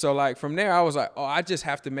 So like from there, I was like, oh, I just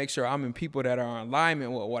have to make sure I'm in people that are in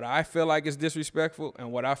alignment with what I feel like is disrespectful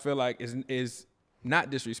and what I feel like is not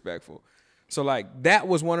disrespectful. So like that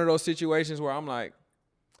was one of those situations where I'm like,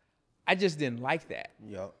 I just didn't like that.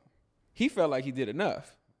 Yep. He felt like he did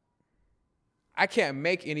enough. I can't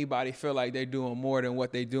make anybody feel like they're doing more than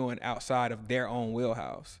what they're doing outside of their own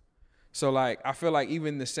wheelhouse. So like I feel like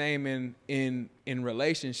even the same in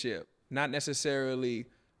relationship, not necessarily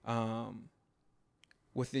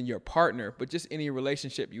within your partner, but just any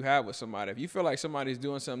relationship you have with somebody. If you feel like somebody's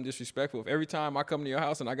doing something disrespectful, if every time I come to your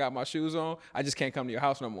house and I got my shoes on, I just can't come to your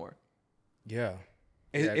house no more. Yeah.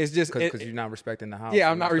 It's just because you're not respecting the house.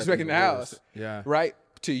 Yeah, I'm not respecting the house. Yeah. Right?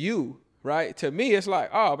 To you, right? To me, it's like,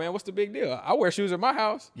 oh man, what's the big deal? I wear shoes in my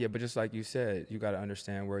house. Yeah, but just like you said, you got to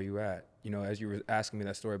understand where you at. You know, as you were asking me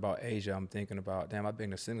that story about Asia, I'm thinking about, damn, I've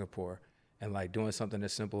been to Singapore and like doing something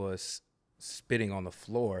as simple as spitting on the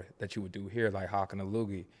floor that you would do here, like hawking a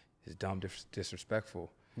loogie, is dumb,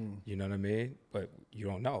 disrespectful. You know what I mean? But you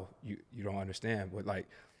don't know. You don't understand. But like,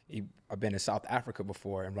 I've been in South Africa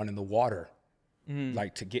before and running the water,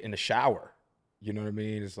 like to get in the shower. You know what I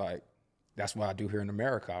mean? It's like, that's what I do here in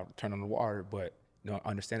America. I turn on the water, but you know,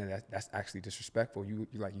 understanding that that's actually disrespectful. You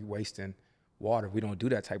wasting water. We don't do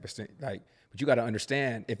that type of thing. Like, but you got to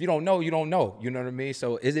understand, if you don't know, you don't know. You know what I mean?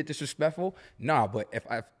 So is it disrespectful? Nah, but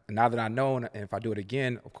now that I know, and if I do it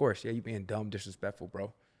again, of course, yeah, you being dumb, disrespectful,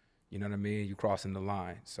 bro. You know what I mean? You crossing the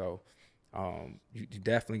line. So you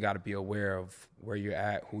definitely got to be aware of where you're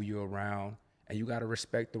at, who you're around, and you got to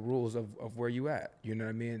respect the rules of where you at. You know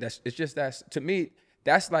what I mean? To me,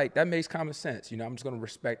 that's like, that makes common sense. You know, I'm just going to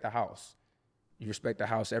respect the house. You respect the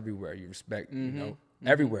house everywhere. You respect, you know,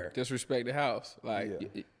 everywhere. Just respect the house.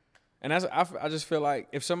 Like, and I just feel like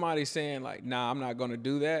if somebody's saying like, nah, I'm not going to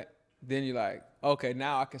do that, then you're like, okay,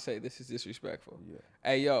 now I can say this is disrespectful. Yeah.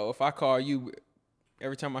 Hey, yo, if I call you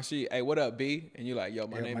every time I see you, hey, what up, B? And you're like, yo,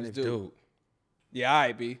 my name is Dude. Yeah, all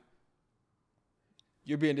right, B.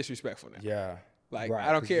 You're being disrespectful now. Yeah. Like, right,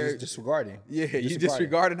 I don't care. You're disregarding. Yeah, you're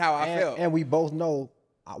disregarding how I felt. And we both know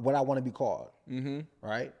what I want to be called.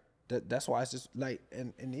 Right? That's why it's just like,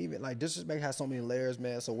 and even like disrespect has so many layers,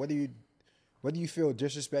 man. So whether you feel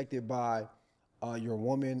disrespected by your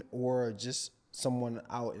woman or just someone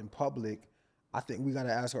out in public, I think we got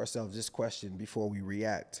to ask ourselves this question before we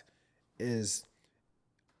react is,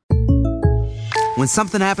 when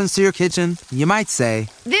something happens to your kitchen, you might say,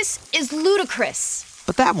 "This is ludicrous."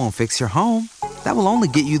 But that won't fix your home. That will only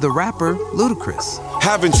get you the rapper, Ludacris.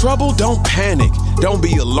 Having trouble? Don't panic. Don't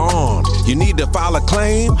be alarmed. You need to file a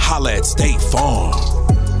claim? Holla at State Farm.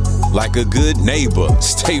 Like a good neighbor,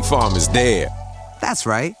 State Farm is there. That's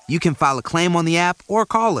right. You can file a claim on the app or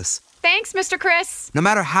call us. Thanks, Mr. Chris. No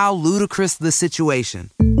matter how ludicrous the situation,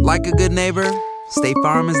 like a good neighbor, State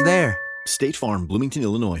Farm is there. State Farm, Bloomington,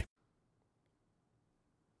 Illinois.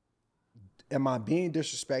 Am I being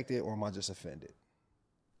disrespected or am I just offended?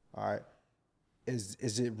 All right.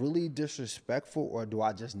 Is it really disrespectful, or do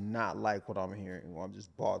I just not like what I'm hearing, or I'm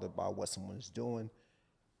just bothered by what someone is doing,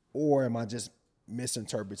 or am I just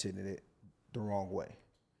misinterpreting it the wrong way?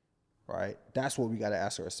 Right? That's what we got to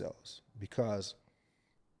ask ourselves, because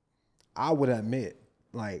I would admit,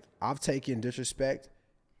 like, I've taken disrespect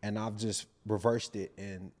and I've just reversed it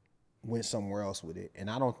and went somewhere else with it. And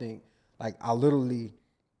I don't think, like, I literally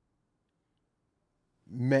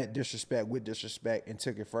met disrespect with disrespect and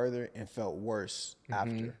took it further and felt worse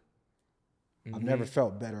after. I've never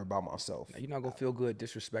felt better about myself. Now, you're not going to feel good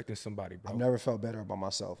disrespecting somebody, bro. I've never felt better about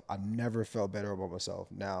myself.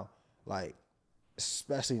 Now, like,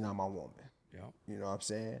 especially not my woman. Yeah. You know what I'm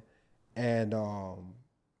saying? And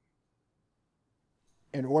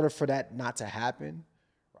in order for that not to happen,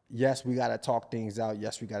 yes, we got to talk things out.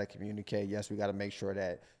 Yes, we got to communicate. Yes, we got to make sure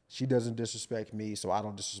that she doesn't disrespect me so I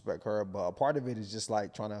don't disrespect her. But a part of it is just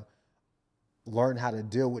like trying to learn how to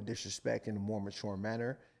deal with disrespect in a more mature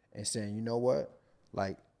manner and saying, you know what,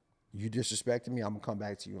 like, you disrespected me, I'm going to come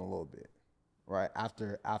back to you in a little bit, right?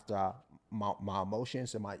 After my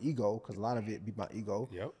emotions and my ego, because a lot of it be my ego.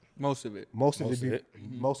 Yep. Most of it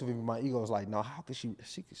be my ego. Is like, no, how could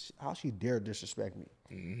how she dare disrespect me?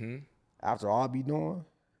 Mm-hmm. After all I be doing,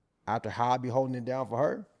 after how I be holding it down for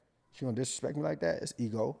her, she gonna disrespect me like that? It's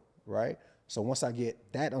ego, right? So once I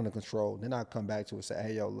get that under control, then I come back to it and say,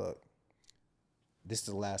 hey, yo, look, this is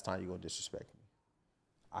the last time you're gonna disrespect me.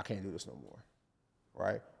 I can't do this no more,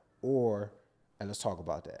 right? Or, and let's talk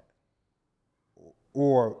about that.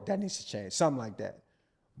 Or that needs to change, something like that.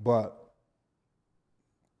 But,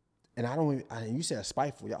 and you said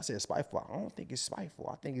spiteful. Y'all said spiteful. I don't think it's spiteful.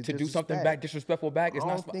 I think it's to do something back, disrespectful back. It's I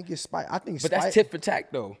don't think it's spite. I think, but that's tit for tat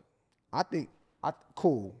though. I think,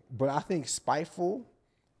 cool. But I think spiteful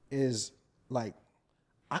is like,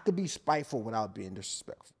 I could be spiteful without being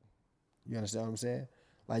disrespectful. You understand what I'm saying?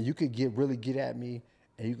 Like, you could really get at me,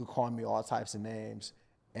 and you could call me all types of names,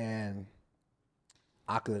 and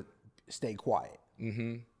I could stay quiet.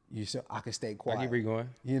 Mm-hmm. You see, I could stay quiet. I keep going.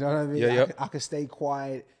 You know what I mean? Yeah, yep. I could stay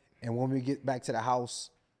quiet, and when we get back to the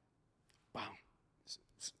house,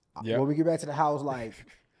 Yep. when we get back to the house, like,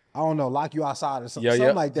 I don't know, lock you outside or something, Yeah, something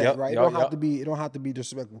yep, like that, yep, right? yep, It don't have to be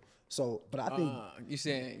disrespectful. So, but I think you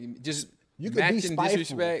saying just you could be matching spiteful.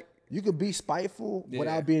 disrespect. You could be spiteful Yeah.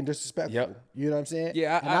 without being disrespectful. Yep. You know what I'm saying?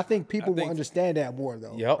 Yeah, and I think people will think- understand that more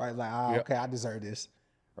though. Yep. Right? Like, Yep. okay, I deserve this,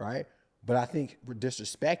 right? But I think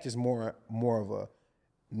disrespect is more of a,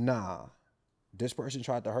 nah, this person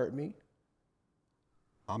tried to hurt me.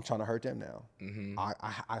 I'm trying to hurt them now. Mm-hmm.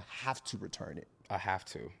 I have to return it. I have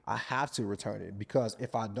to. I have to return it, because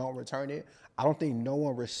if I don't return it, I don't think no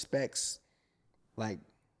one respects like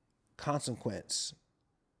consequence,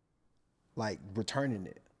 like returning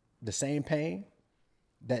it. The same pain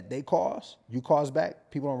that they cause, you cause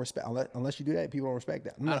back. People don't respect unless you do that. People don't respect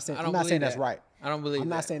that. I'm not saying that's right. I don't believe. I'm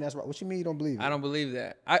not saying that's right. What you mean you don't believe it? I don't believe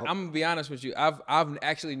that. I'm gonna be honest with you. I've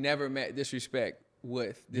actually never met disrespect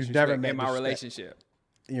with disrespect never met in my disrespect. relationship.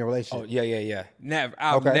 In your relationship. Oh yeah. Never.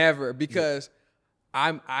 I've Okay. never, because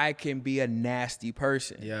I can be a nasty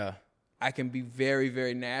person. Yeah. I can be very,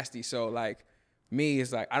 very nasty. So like me,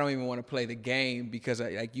 it's like I don't even want to play the game, because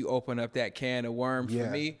like you open up that can of worms Yeah.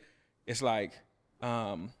 for me. It's like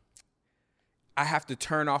I have to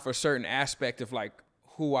turn off a certain aspect of like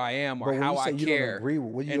who I am or But when how you say I you don't care agree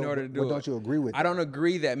with, what in order to do it. don't you agree with? I don't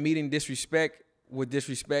agree that meeting disrespect with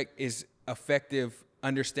disrespect is effective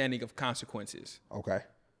understanding of consequences. Okay.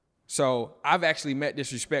 So I've actually met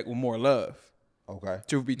disrespect with more love. Okay.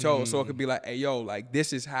 Truth be told. So it could be like, hey, yo, like,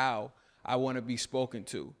 this is how I want to be spoken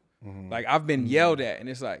to. Like, I've been yelled at, and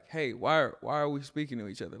it's like, hey, why are we speaking to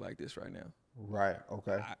each other like this right now? Right.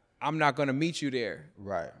 Okay. I'm not going to meet you there.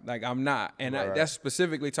 Right. Like, I'm not. And Right. that's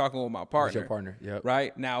specifically talking with my partner. your partner, yep.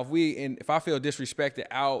 Right? Now, if I feel disrespected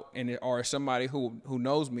out or somebody who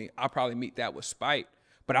knows me, I'll probably meet that with spite.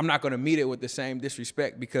 But I'm not going to meet it with the same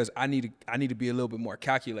disrespect, because I need to be a little bit more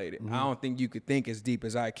calculated. I don't think you could think as deep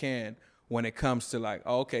as I can when it comes to like,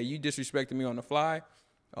 oh, okay, you disrespected me on the fly.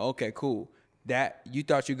 Okay, cool. That you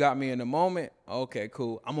thought you got me in the moment. Okay,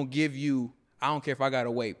 cool. I'm going to give you, I don't care if I got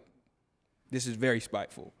to wait. This is very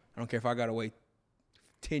spiteful. I don't care if I got to wait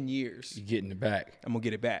 10 years. You're getting it back. I'm going to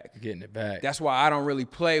get it back. You're getting it back. That's why I don't really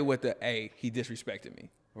play with the, hey, he disrespected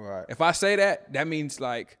me. Right. If I say that means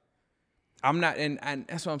like, I'm not, and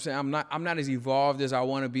that's what I'm saying. I'm not as evolved as I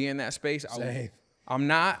want to be in that space. Same. I'm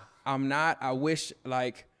not. I wish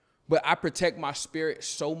but I protect my spirit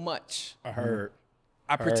so much. I heard.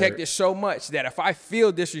 I protect it so much that if I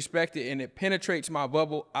feel disrespected and it penetrates my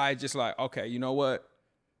bubble, I just like, okay, you know what?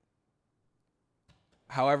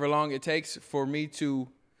 However long it takes for me to,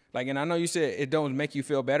 like, and I know you said it don't make you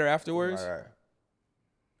feel better afterwards. Right.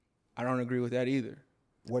 I don't agree with that either.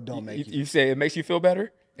 What don't make you? You say it makes you feel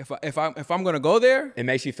better? If I'm gonna go there, It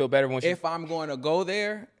makes you feel better once you. if I'm going to go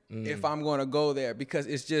there, because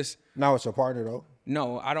it's just Now it's your partner though.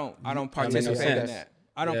 no, I don't makes no participate in sense. that.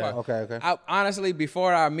 I don't. Yeah. Okay. I, honestly,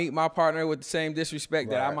 before I meet my partner with the same disrespect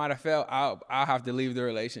that I Right. might have felt, I'll have to leave the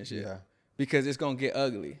relationship. Yeah. Because it's gonna get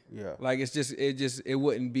ugly. Yeah. Like it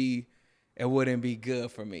wouldn't be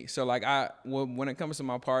good for me. So like when it comes to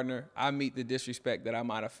my partner, I meet the disrespect that I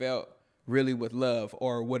might have felt really with love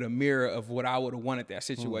or with a mirror of what I would have wanted that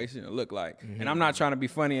situation to look like. And I'm not trying to be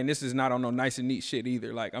funny, and this is not on no nice and neat shit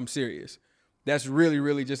either. Like, I'm serious. That's really,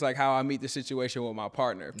 really just like how I meet the situation with my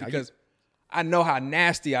partner, because I know how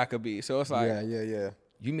nasty I could be. So it's like, yeah.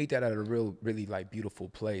 You meet that at a really like beautiful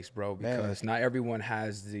place, bro, because not everyone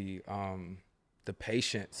has the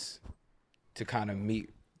patience to kind of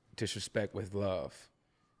meet disrespect with love.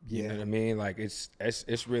 You know what I mean? Like it's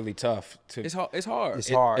really tough to. It's hard. It's hard. It's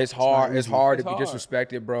hard. It's hard to be hard.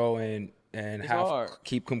 disrespected, bro, and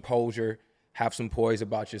keep composure, have some poise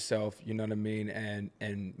about yourself. You know what I mean?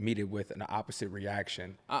 And meet it with an opposite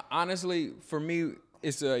reaction. Honestly, for me,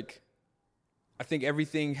 it's like, I think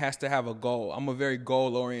everything has to have a goal. I'm a very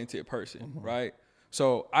goal-oriented person, right?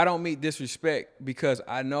 So I don't meet disrespect because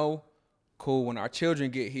I know, cool, when our children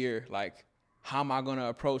get here, like, how am I going to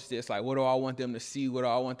approach this? Like, what do I want them to see? What do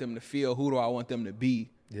I want them to feel? Who do I want them to be?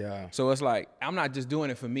 Yeah. So it's like, I'm not just doing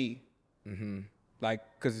it for me. Like,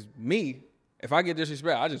 because me, if I get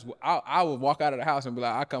disrespect, I would walk out of the house and be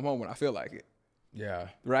like, I come home when I feel like it. Yeah.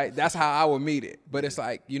 Right? That's how I would meet it. But it's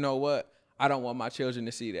like, you know what? I don't want my children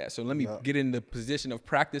to see that. So let me get in the position of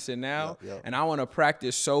practicing now. And I want to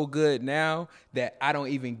practice so good now that I don't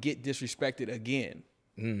even get disrespected again.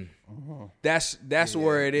 That's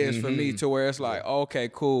where it is for me, to where it's like, okay,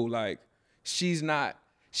 cool. Like, she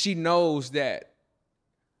knows that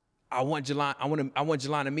I want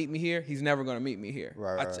Jelon to meet me here. He's never going to meet me here.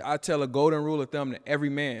 I tell a golden rule of thumb to every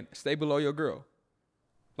man: stay below your girl.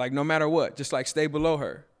 Like, no matter what, just like stay below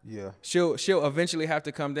her. Yeah. She'll eventually have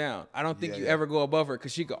to come down. I don't think you ever go above her,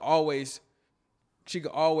 because she could always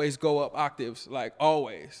go up octaves, like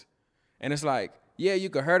always. And it's like, yeah, you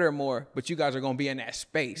could hurt her more, but you guys are gonna be in that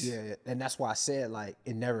space. Yeah, and that's why I said, like,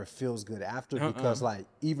 it never feels good after, because like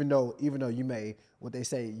even though you may, what they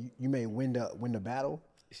say, you may win the battle,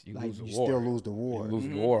 you still lose the war. You lose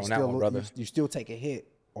the war on that one, brother. You still take a hit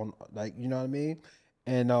on, like, you know what I mean?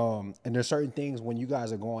 And there's certain things when you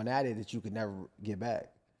guys are going at it that you can never get back.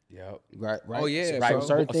 Yep. Right. Oh yeah. Right.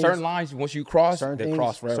 So certain lines, once you cross, they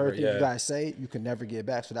cross forever. Certain things you guys say, you can never get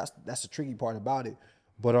back. So that's the tricky part about it.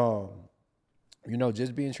 But you know,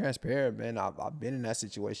 just being transparent, man. I've been in that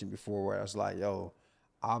situation before where it's like, yo,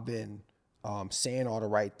 I've been saying all the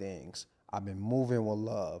right things. I've been moving with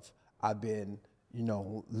love. I've been, you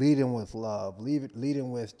know, leading with love,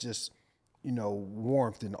 leading with just, you know,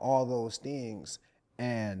 warmth and all those things.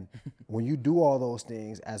 And when you do all those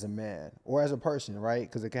things as a man or as a person, right?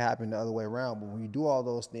 Because it can happen the other way around. But when you do all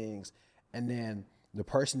those things, and then the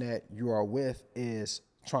person that you are with is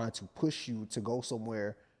trying to push you to go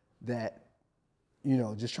somewhere that, you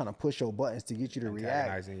know, just trying to push your buttons to get you to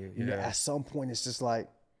react. You know, at some point it's just like,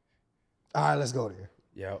 all right, let's go there.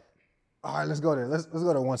 Yep. All right, let's go there. Let's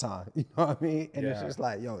go there one time. You know what I mean? And it's just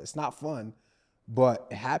like, yo, it's not fun, but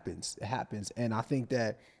it happens. It happens. And I think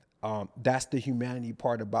that that's the humanity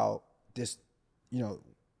part about this, you know,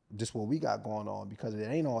 just what we got going on, because it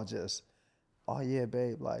ain't all just, oh yeah,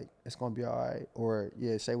 babe, like, it's gonna be all right, or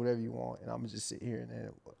yeah, say whatever you want, and I'm gonna just sit here and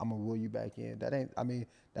then I'm gonna reel you back in. That ain't, I mean,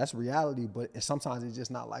 that's reality, but sometimes it's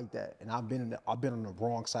just not like that. And I've been on the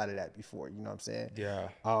wrong side of that before. You know what I'm saying? Yeah.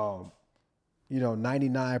 You know,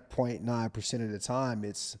 99.9% of the time,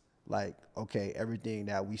 it's like, okay, everything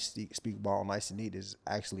that we speak about on Nice and Neat is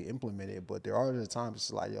actually implemented, but there are the times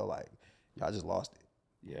it's like, yo, like, y'all just lost it.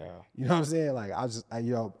 Yeah. You know what I'm saying? Like, I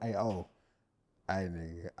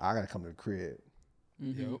gotta come to the crib.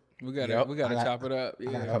 Mm-hmm. Yep. We gotta chop it up. Yeah.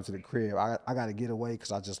 I gotta come to the crib. I gotta get away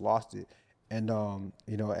because I just lost it. And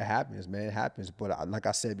you know, it happens, man. It happens. But like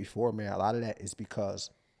I said before, man, a lot of that is because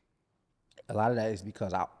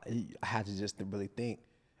I had to just really think.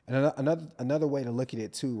 And another way to look at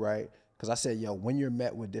it too, right? Because I said, yo, when you're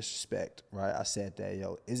met with disrespect, right? I said that,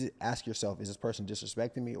 yo, ask yourself, is this person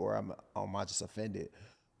disrespecting me, or am I just offended?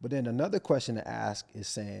 But then another question to ask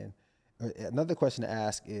is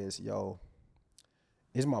yo,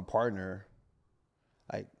 is my partner,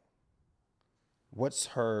 like, what's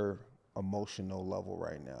her emotional level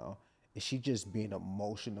right now? Is she just being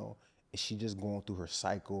emotional? Is she just going through her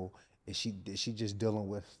cycle? Is she just dealing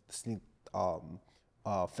with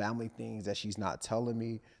family things that she's not telling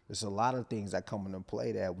me? There's a lot of things that come into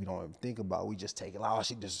play that we don't even think about. We just take it, oh,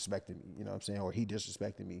 she disrespected me, you know what I'm saying? Or he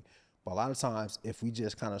disrespected me. But a lot of times, if we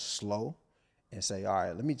just kind of slow and say, all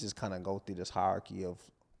right, let me just kind of go through this hierarchy of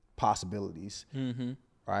possibilities,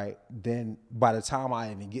 right? Then by the time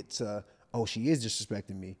I even get to, oh, she is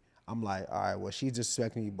disrespecting me, I'm like, all right, well, she's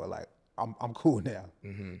disrespecting me, but like, I'm cool now.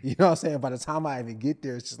 You know what I'm saying? By the time I even get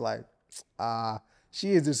there, it's just like,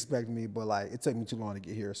 she is disrespecting me, but like, it took me too long to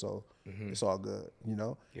get here, so it's all good, you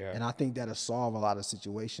know? Yeah. And I think that'll solve a lot of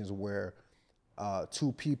situations where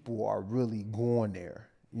two people are really going there,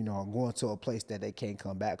 you know, going to a place that they can't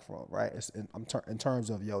come back from, right? In terms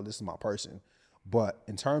of, yo, this is my person. But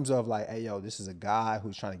in terms of like, hey, yo, this is a guy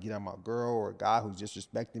who's trying to get at my girl or a guy who's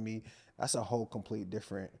disrespecting me, that's a whole complete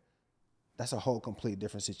different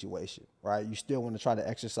situation, right? You still want to try to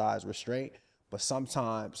exercise restraint, but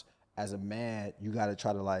sometimes as a man, you got to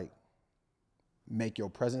try to like make your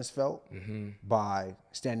presence felt by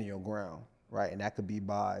standing your ground, right? And that could be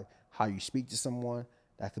by how you speak to someone.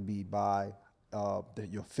 That could be by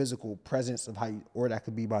your physical presence of how you, or that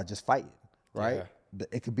could be by just fighting, right? Yeah.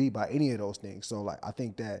 It could be by any of those things. So like, I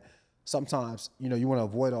think that sometimes, you know, you want to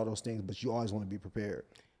avoid all those things, but you always want to be prepared.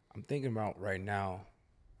 I'm thinking about right now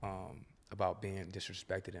about being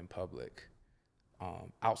disrespected in public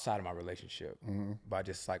outside of my relationship by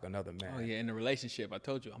just like another man. Oh yeah, in the relationship, I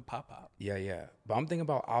told you I'm pop. Yeah. But I'm thinking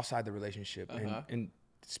about outside the relationship and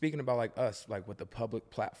speaking about like us, like with the public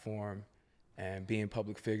platform and being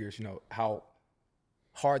public figures, you know, how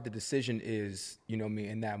hard the decision is, you know what I mean,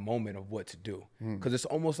 in that moment of what to do. Because it's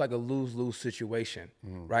almost like a lose-lose situation,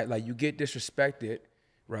 right? Like you get disrespected,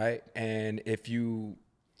 right? And if you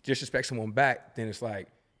disrespect someone back, then it's like,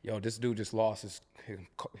 yo, this dude just lost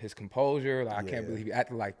his composure. Like, I can't believe he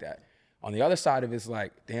acted like that. On the other side of it, it's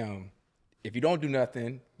like, damn, if you don't do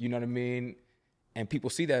nothing, you know what I mean? And people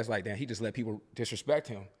see that, it's like, damn, he just let people disrespect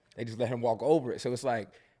him. They just let him walk over it. So it's like,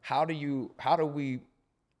 how do we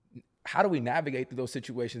navigate through those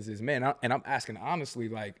situations as men? And I'm asking honestly,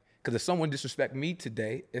 like, because if someone disrespect me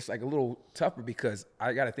today, it's like a little tougher because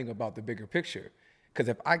I got to think about the bigger picture. Because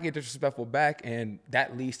if I get disrespectful back and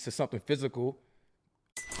that leads to something physical.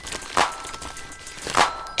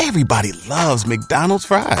 Everybody loves McDonald's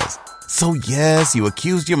fries. So yes, you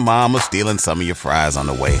accused your mom of stealing some of your fries on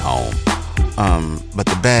the way home. But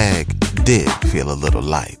the bag did feel a little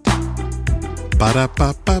light.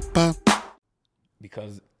 Ba-da-ba-ba-ba.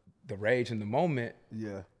 Because the rage in the moment,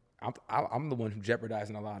 I'm the one who's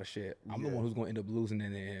jeopardizing a lot of shit. I'm the one who's going to end up losing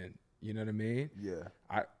in the end. You know what I mean? Yeah.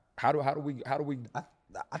 How do we? I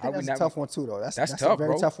think that's a tough one too, though. That's tough, a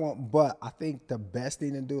very bro. tough one. But I think the best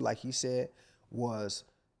thing to do, like he said, was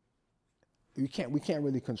we can't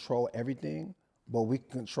really control everything, but we can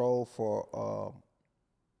control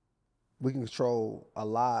a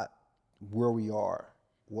lot where we are,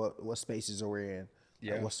 what spaces we're in,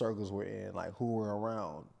 like what circles we're in, like who we're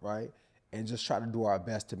around, right? And just try to do our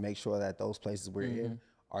best to make sure that those places we're in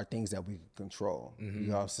are things that we can control.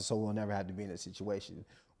 You know, so we'll never have to be in that situation.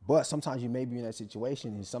 But sometimes you may be in that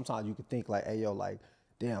situation, and sometimes you could think like, hey, yo, like,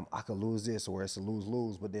 damn, I could lose this, or it's a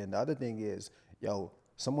lose-lose. But then the other thing is, yo,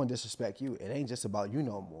 someone disrespect you, it ain't just about you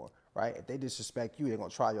no more, right? If they disrespect you, they're gonna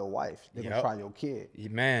try your wife, they're gonna try your kid,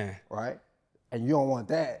 man, right? And you don't want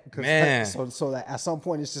that, man. So that at some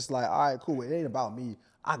point it's just like, all right, cool, it ain't about me,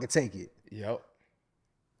 I can take it.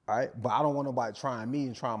 All right, but I don't want nobody trying me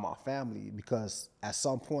and trying my family, because at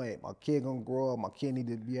some point my kid gonna grow up, my kid need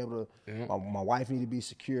to be able to, my wife need to be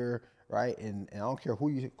secure, right? And I don't care who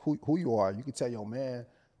you are, you can tell your man,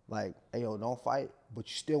 like, hey, yo, don't fight, but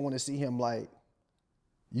you still want to see him, like,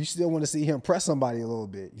 you still want to see him press somebody a little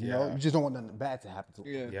bit, you know? You just don't want nothing bad to happen to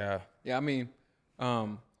him. Yeah, I mean,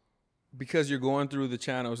 because you're going through the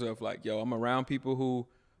channels of like, yo, I'm around people who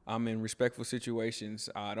I'm in respectful situations.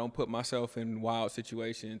 I don't put myself in wild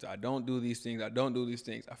situations. I don't do these things.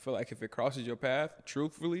 I feel like if it crosses your path,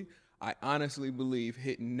 truthfully, I honestly believe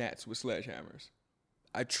hitting gnats with sledgehammers.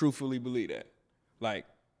 I truthfully believe that. Like,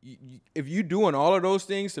 if you're doing all of those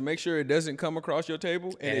things to make sure it doesn't come across your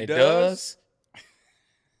table, and it does.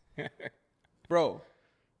 Bro,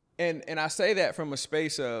 and I say that from a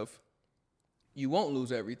space of you won't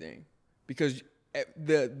lose everything, because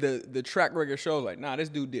the track record shows like, nah, this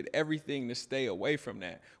dude did everything to stay away from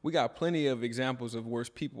that. We got plenty of examples of where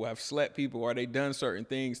people have slept people or they done certain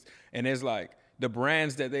things, and it's like the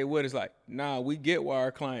brands that they would is like, nah, we get why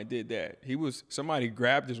our client did that. Somebody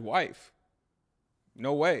grabbed his wife.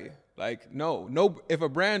 No way. Like, no. If a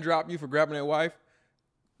brand dropped you for grabbing their wife,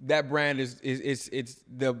 that brand it's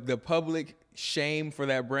the public shame for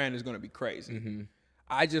that brand is going to be crazy.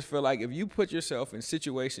 I just feel like if you put yourself in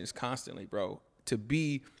situations constantly, bro, to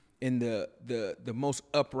be in the most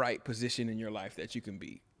upright position in your life that you can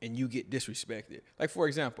be, and you get disrespected. Like, for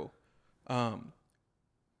example,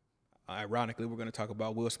 ironically, we're going to talk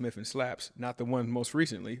about Will Smith and slaps, not the one most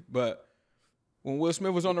recently, but when Will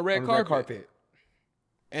Smith was on the red carpet.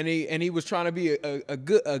 And he was trying to be a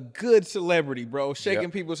good celebrity, bro,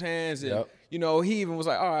 shaking people's hands. And, you know, he even was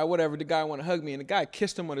like, all right, whatever, the guy want to hug me. And the guy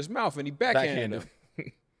kissed him on his mouth and he backhanded him.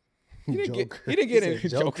 He didn't get in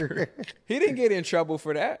trouble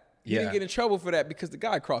for that. He didn't get in trouble for that because the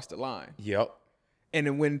guy crossed the line. And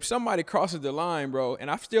then when somebody crosses the line, bro, and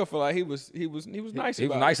I still feel like he was nice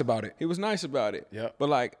about it. He was nice about it. But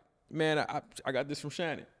like, man, I got this from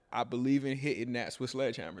Shannon. I believe in hitting that with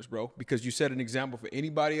sledgehammers, bro, because you set an example for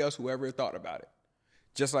anybody else who ever thought about it.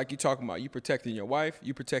 Just like you talking about, you protecting your wife,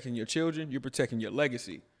 you protecting your children, you protecting your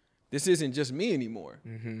legacy. This isn't just me anymore.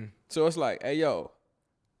 Mm-hmm. So it's like, hey, yo,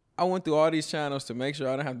 I went through all these channels to make sure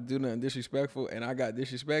I don't have to do nothing disrespectful, and I got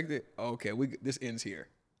disrespected. Okay, this ends here.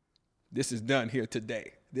 This is done here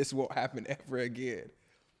today. This won't happen ever again.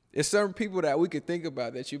 It's certain people that we could think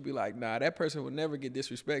about that you'd be like, nah, that person will never get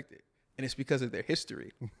disrespected. And it's because of their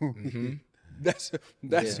history. Mm-hmm. That's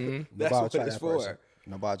what it's for.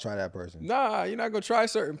 Nobody try that person. Nah, you're not gonna try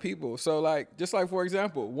certain people. So like, just like for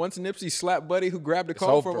example, once Nipsey slapped Buddy who grabbed the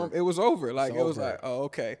call from him, it was over. Like it was like, oh,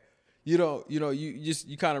 okay. You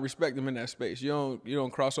kind of respect them in that space. You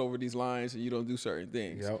don't cross over these lines and you don't do certain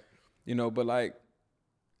things. Yep. But like,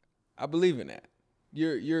 I believe in that.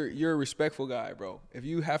 You're a respectful guy, bro. If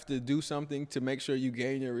you have to do something to make sure you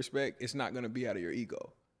gain your respect, it's not gonna be out of your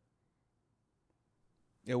ego.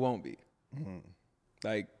 It won't be. Mm-hmm.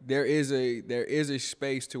 Like there is a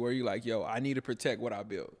space to where you're like, yo, I need to protect what I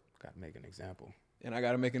build. Got to make an example. And I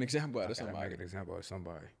got to make an example out of somebody. Make an example of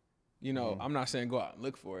somebody. I'm not saying go out and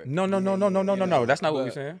look for it. No. That's not what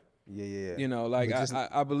we're saying. Yeah.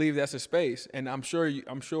 I believe that's a space, and I'm sure,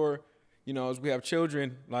 as we have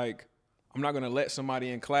children, like I'm not gonna let somebody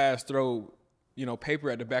in class throw, paper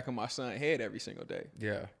at the back of my son's head every single day.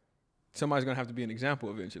 Yeah. Somebody's gonna have to be an example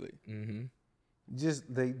eventually. Mm-hmm.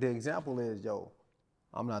 Just the example is, yo,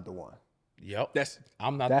 I'm not the one. Yep.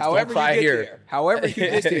 I'm not. That's however you get there. However you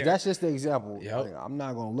get there. That's just the example. Yep. Like, I'm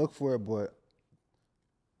not gonna look for it, but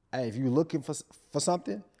hey, if you're looking for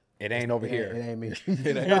something, it ain't over here. It ain't me.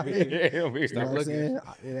 It ain't over here. Stop looking.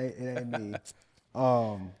 It ain't me.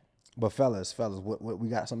 But fellas, what we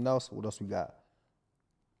got? Something else? What else we got?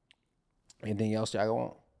 Anything else y'all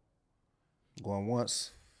want? Going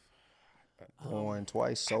once, going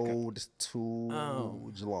twice. Sold too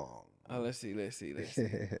long. Oh, let's see. We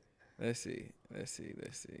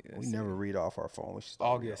never read off our phone. We should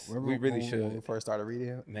August. We really should. When we first started reading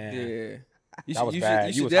it. Man. Yeah. That was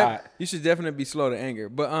bad. You was hot. You should definitely be slow to anger.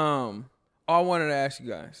 But I wanted to ask you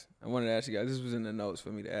guys. This was in the notes for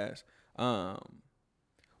me to ask.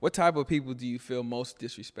 What type of people do you feel most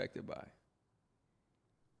disrespected by?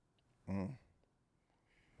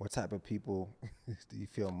 What type of people do you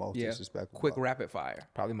feel most disrespectful Quick by? rapid fire.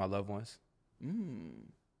 Probably my loved ones.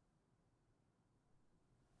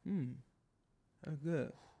 That's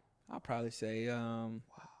good. I'll probably say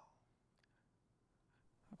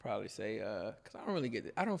because I don't really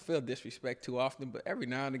I don't feel disrespect too often, but every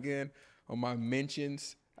now and again on my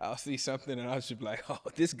mentions, I'll see something and I'll just be like, oh,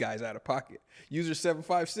 this guy's out of pocket. User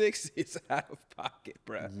 756 is out of pocket,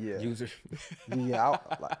 bro. Yeah. User. Yeah,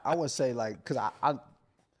 I would say like, cause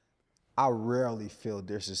I rarely feel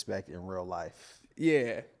disrespect in real life.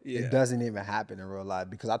 Yeah. It doesn't even happen in real life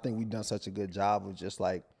because I think we've done such a good job of just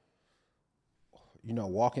like,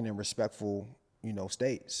 walking in respectful,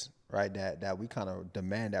 states, right? That we kind of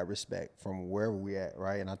demand that respect from wherever we at,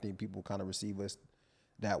 right? And I think people kind of receive us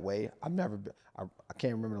that way. I've never been, I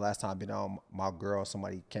can't remember the last time I've been on my girl,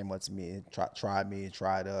 somebody came up to me and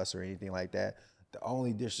tried us or anything like that. The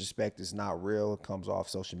only disrespect is not real. It comes off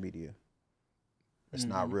social media. It's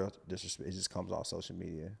not real disrespect. It just comes off social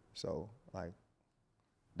media. So like,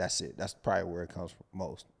 that's it. That's probably where it comes from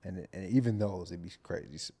most. And even those, it'd be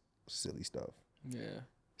crazy, silly stuff. Yeah.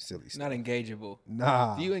 Silly stuff. Not engageable.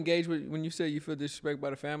 Nah. Do you engage when you say you feel disrespect by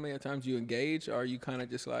the family? At times you engage, or are you kind of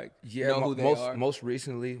just like know who they are? Most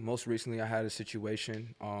recently, I had a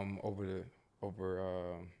situation over the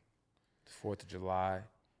 4th of July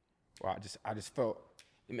where I just felt,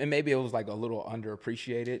 and maybe it was like a little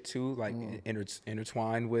underappreciated too, like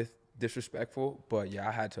intertwined with disrespectful. But yeah,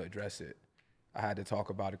 I had to address it. I had to talk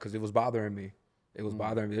about it because it was bothering me. It was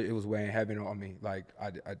bothering me. It was weighing heavy on me. Like I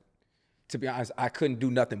to be honest, I couldn't do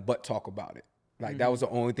nothing but talk about it. Like that was the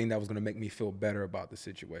only thing that was gonna make me feel better about the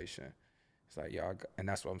situation. It's like, and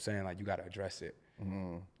that's what I'm saying. Like you gotta address it.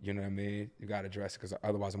 You know what I mean? You gotta address it because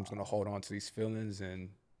otherwise I'm just gonna hold on to these feelings and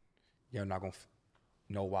you're not gonna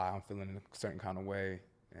know why I'm feeling in a certain kind of way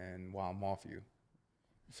and why I'm off you.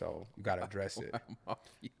 So you gotta address it.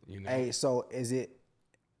 You know? Hey, so is it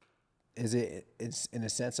it's in a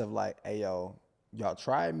sense of like, hey yo, y'all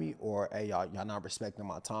try me, or hey y'all not respecting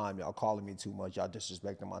my time, y'all calling me too much, y'all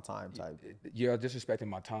disrespecting my time type? Y'all disrespecting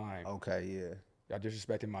my time. Okay, yeah. Y'all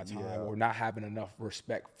disrespecting my time or not having enough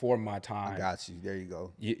respect for my time. I got you. There you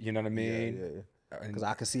go. You know what I mean? Yeah. Because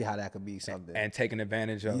I can see how that could be something. And taking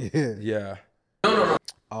advantage of. Yeah.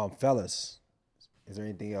 Fellas, is there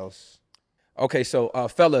anything else? Okay, so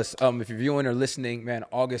fellas, if you're viewing or listening, man,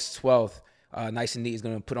 August 12th, Nice and Neat is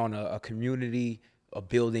going to put on a community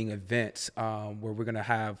building events where we're gonna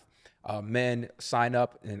have men sign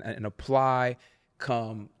up and apply,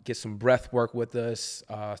 come get some breath work with us,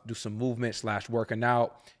 do some movement / working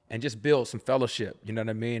out, and just build some fellowship. You know what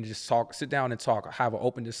I mean? Just talk, sit down and talk, have an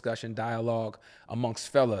open discussion, dialogue amongst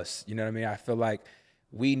fellas. You know what I mean? I feel like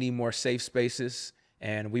we need more safe spaces,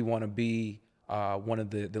 and we want to be one of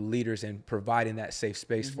the leaders in providing that safe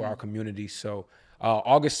space for our community. So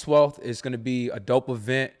August 12th is going to be a dope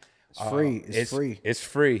event. It's free. It's free. It's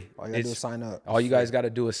free. All you got to do is sign up. All you guys got to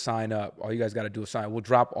do is sign up. All you guys got to do is sign up. We'll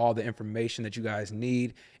drop all the information that you guys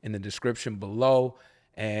need in the description below.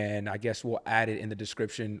 And I guess we'll add it in the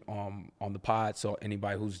description on the pod, so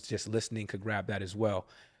anybody who's just listening could grab that as well.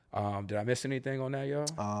 Did I miss anything on that,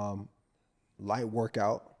 y'all? Light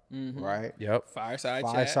workout, right? Yep.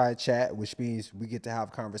 Fireside chat, which means we get to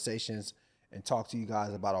have conversations and talk to you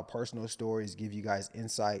guys about our personal stories, give you guys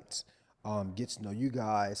insights, get to know you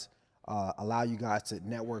guys, allow you guys to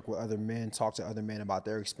network with other men, talk to other men about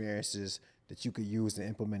their experiences that you could use to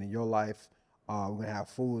implement in your life. We're going to have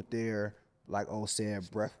food there, like O said,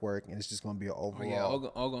 breath work, and it's just going to be an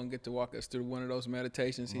overall. O going to get to walk us through one of those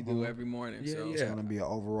meditations he do every morning. So it's going to be an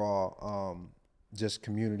overall just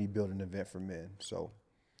community building event for men. So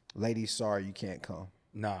ladies, sorry you can't come.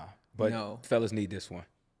 Nah, but fellas need this one.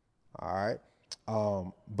 All right.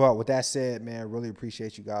 But with that said, man, really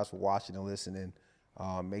appreciate you guys for watching and listening.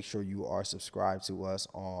 Make sure you are subscribed to us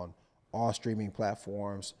on all streaming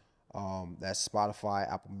platforms. That's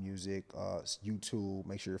Spotify, Apple Music, YouTube.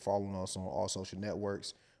 Make sure you're following us on all social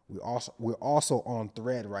networks. We're also on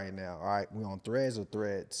Thread right now. All right, we're on Threads or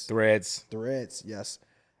Threads. Threads, yes.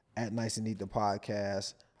 At Nice and Neat the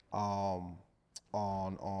podcast. On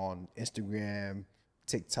Instagram,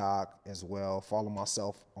 TikTok as well. Follow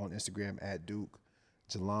myself on Instagram at Duke,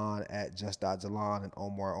 Jalon at just.Jalon, and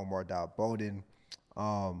Omar.Bowden.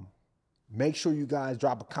 Make sure you guys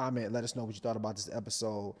drop a comment. Let us know what you thought about this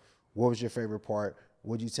episode. What was your favorite part?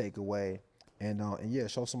 What did you take away? And yeah,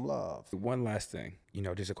 show some love. One last thing,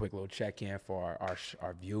 just a quick little check-in for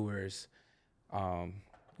our viewers.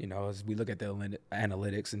 As we look at the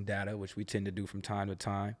analytics and data, which we tend to do from time to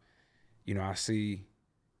time, I see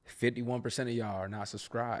 51% of y'all are not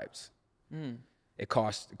subscribed. It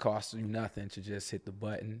costs you nothing to just hit the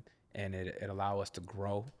button, and it allow us to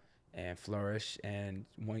grow and flourish, and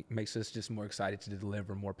makes us just more excited to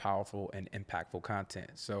deliver more powerful and impactful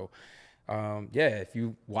content. So, if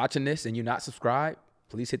you watching this and you're not subscribed,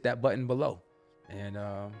 please hit that button below. And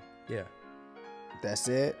that's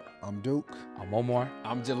it. I'm Duke. I'm Omar.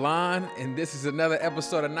 I'm Jalon, and this is another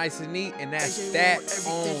episode of Nice and Neat, and that's that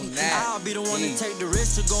on that. I'll be the one to take the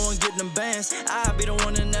risk to go and get them bands. I'll be the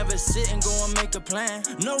one to never sit and go and make a plan.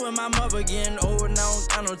 Knowing my mother getting older now,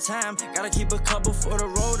 got no time. Gotta keep a couple for the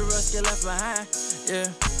road, the rest get left behind. Yeah.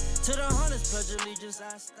 To the hunters, pledge allegiance,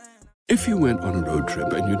 I stand. If you went on a road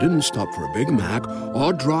trip and you didn't stop for a Big Mac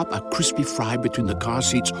or drop a crispy fry between the car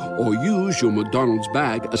seats or use your McDonald's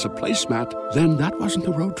bag as a placemat, then that wasn't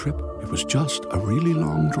a road trip. It was just a really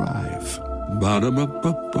long drive.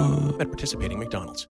 Ba-da-ba-ba-ba. At participating McDonald's.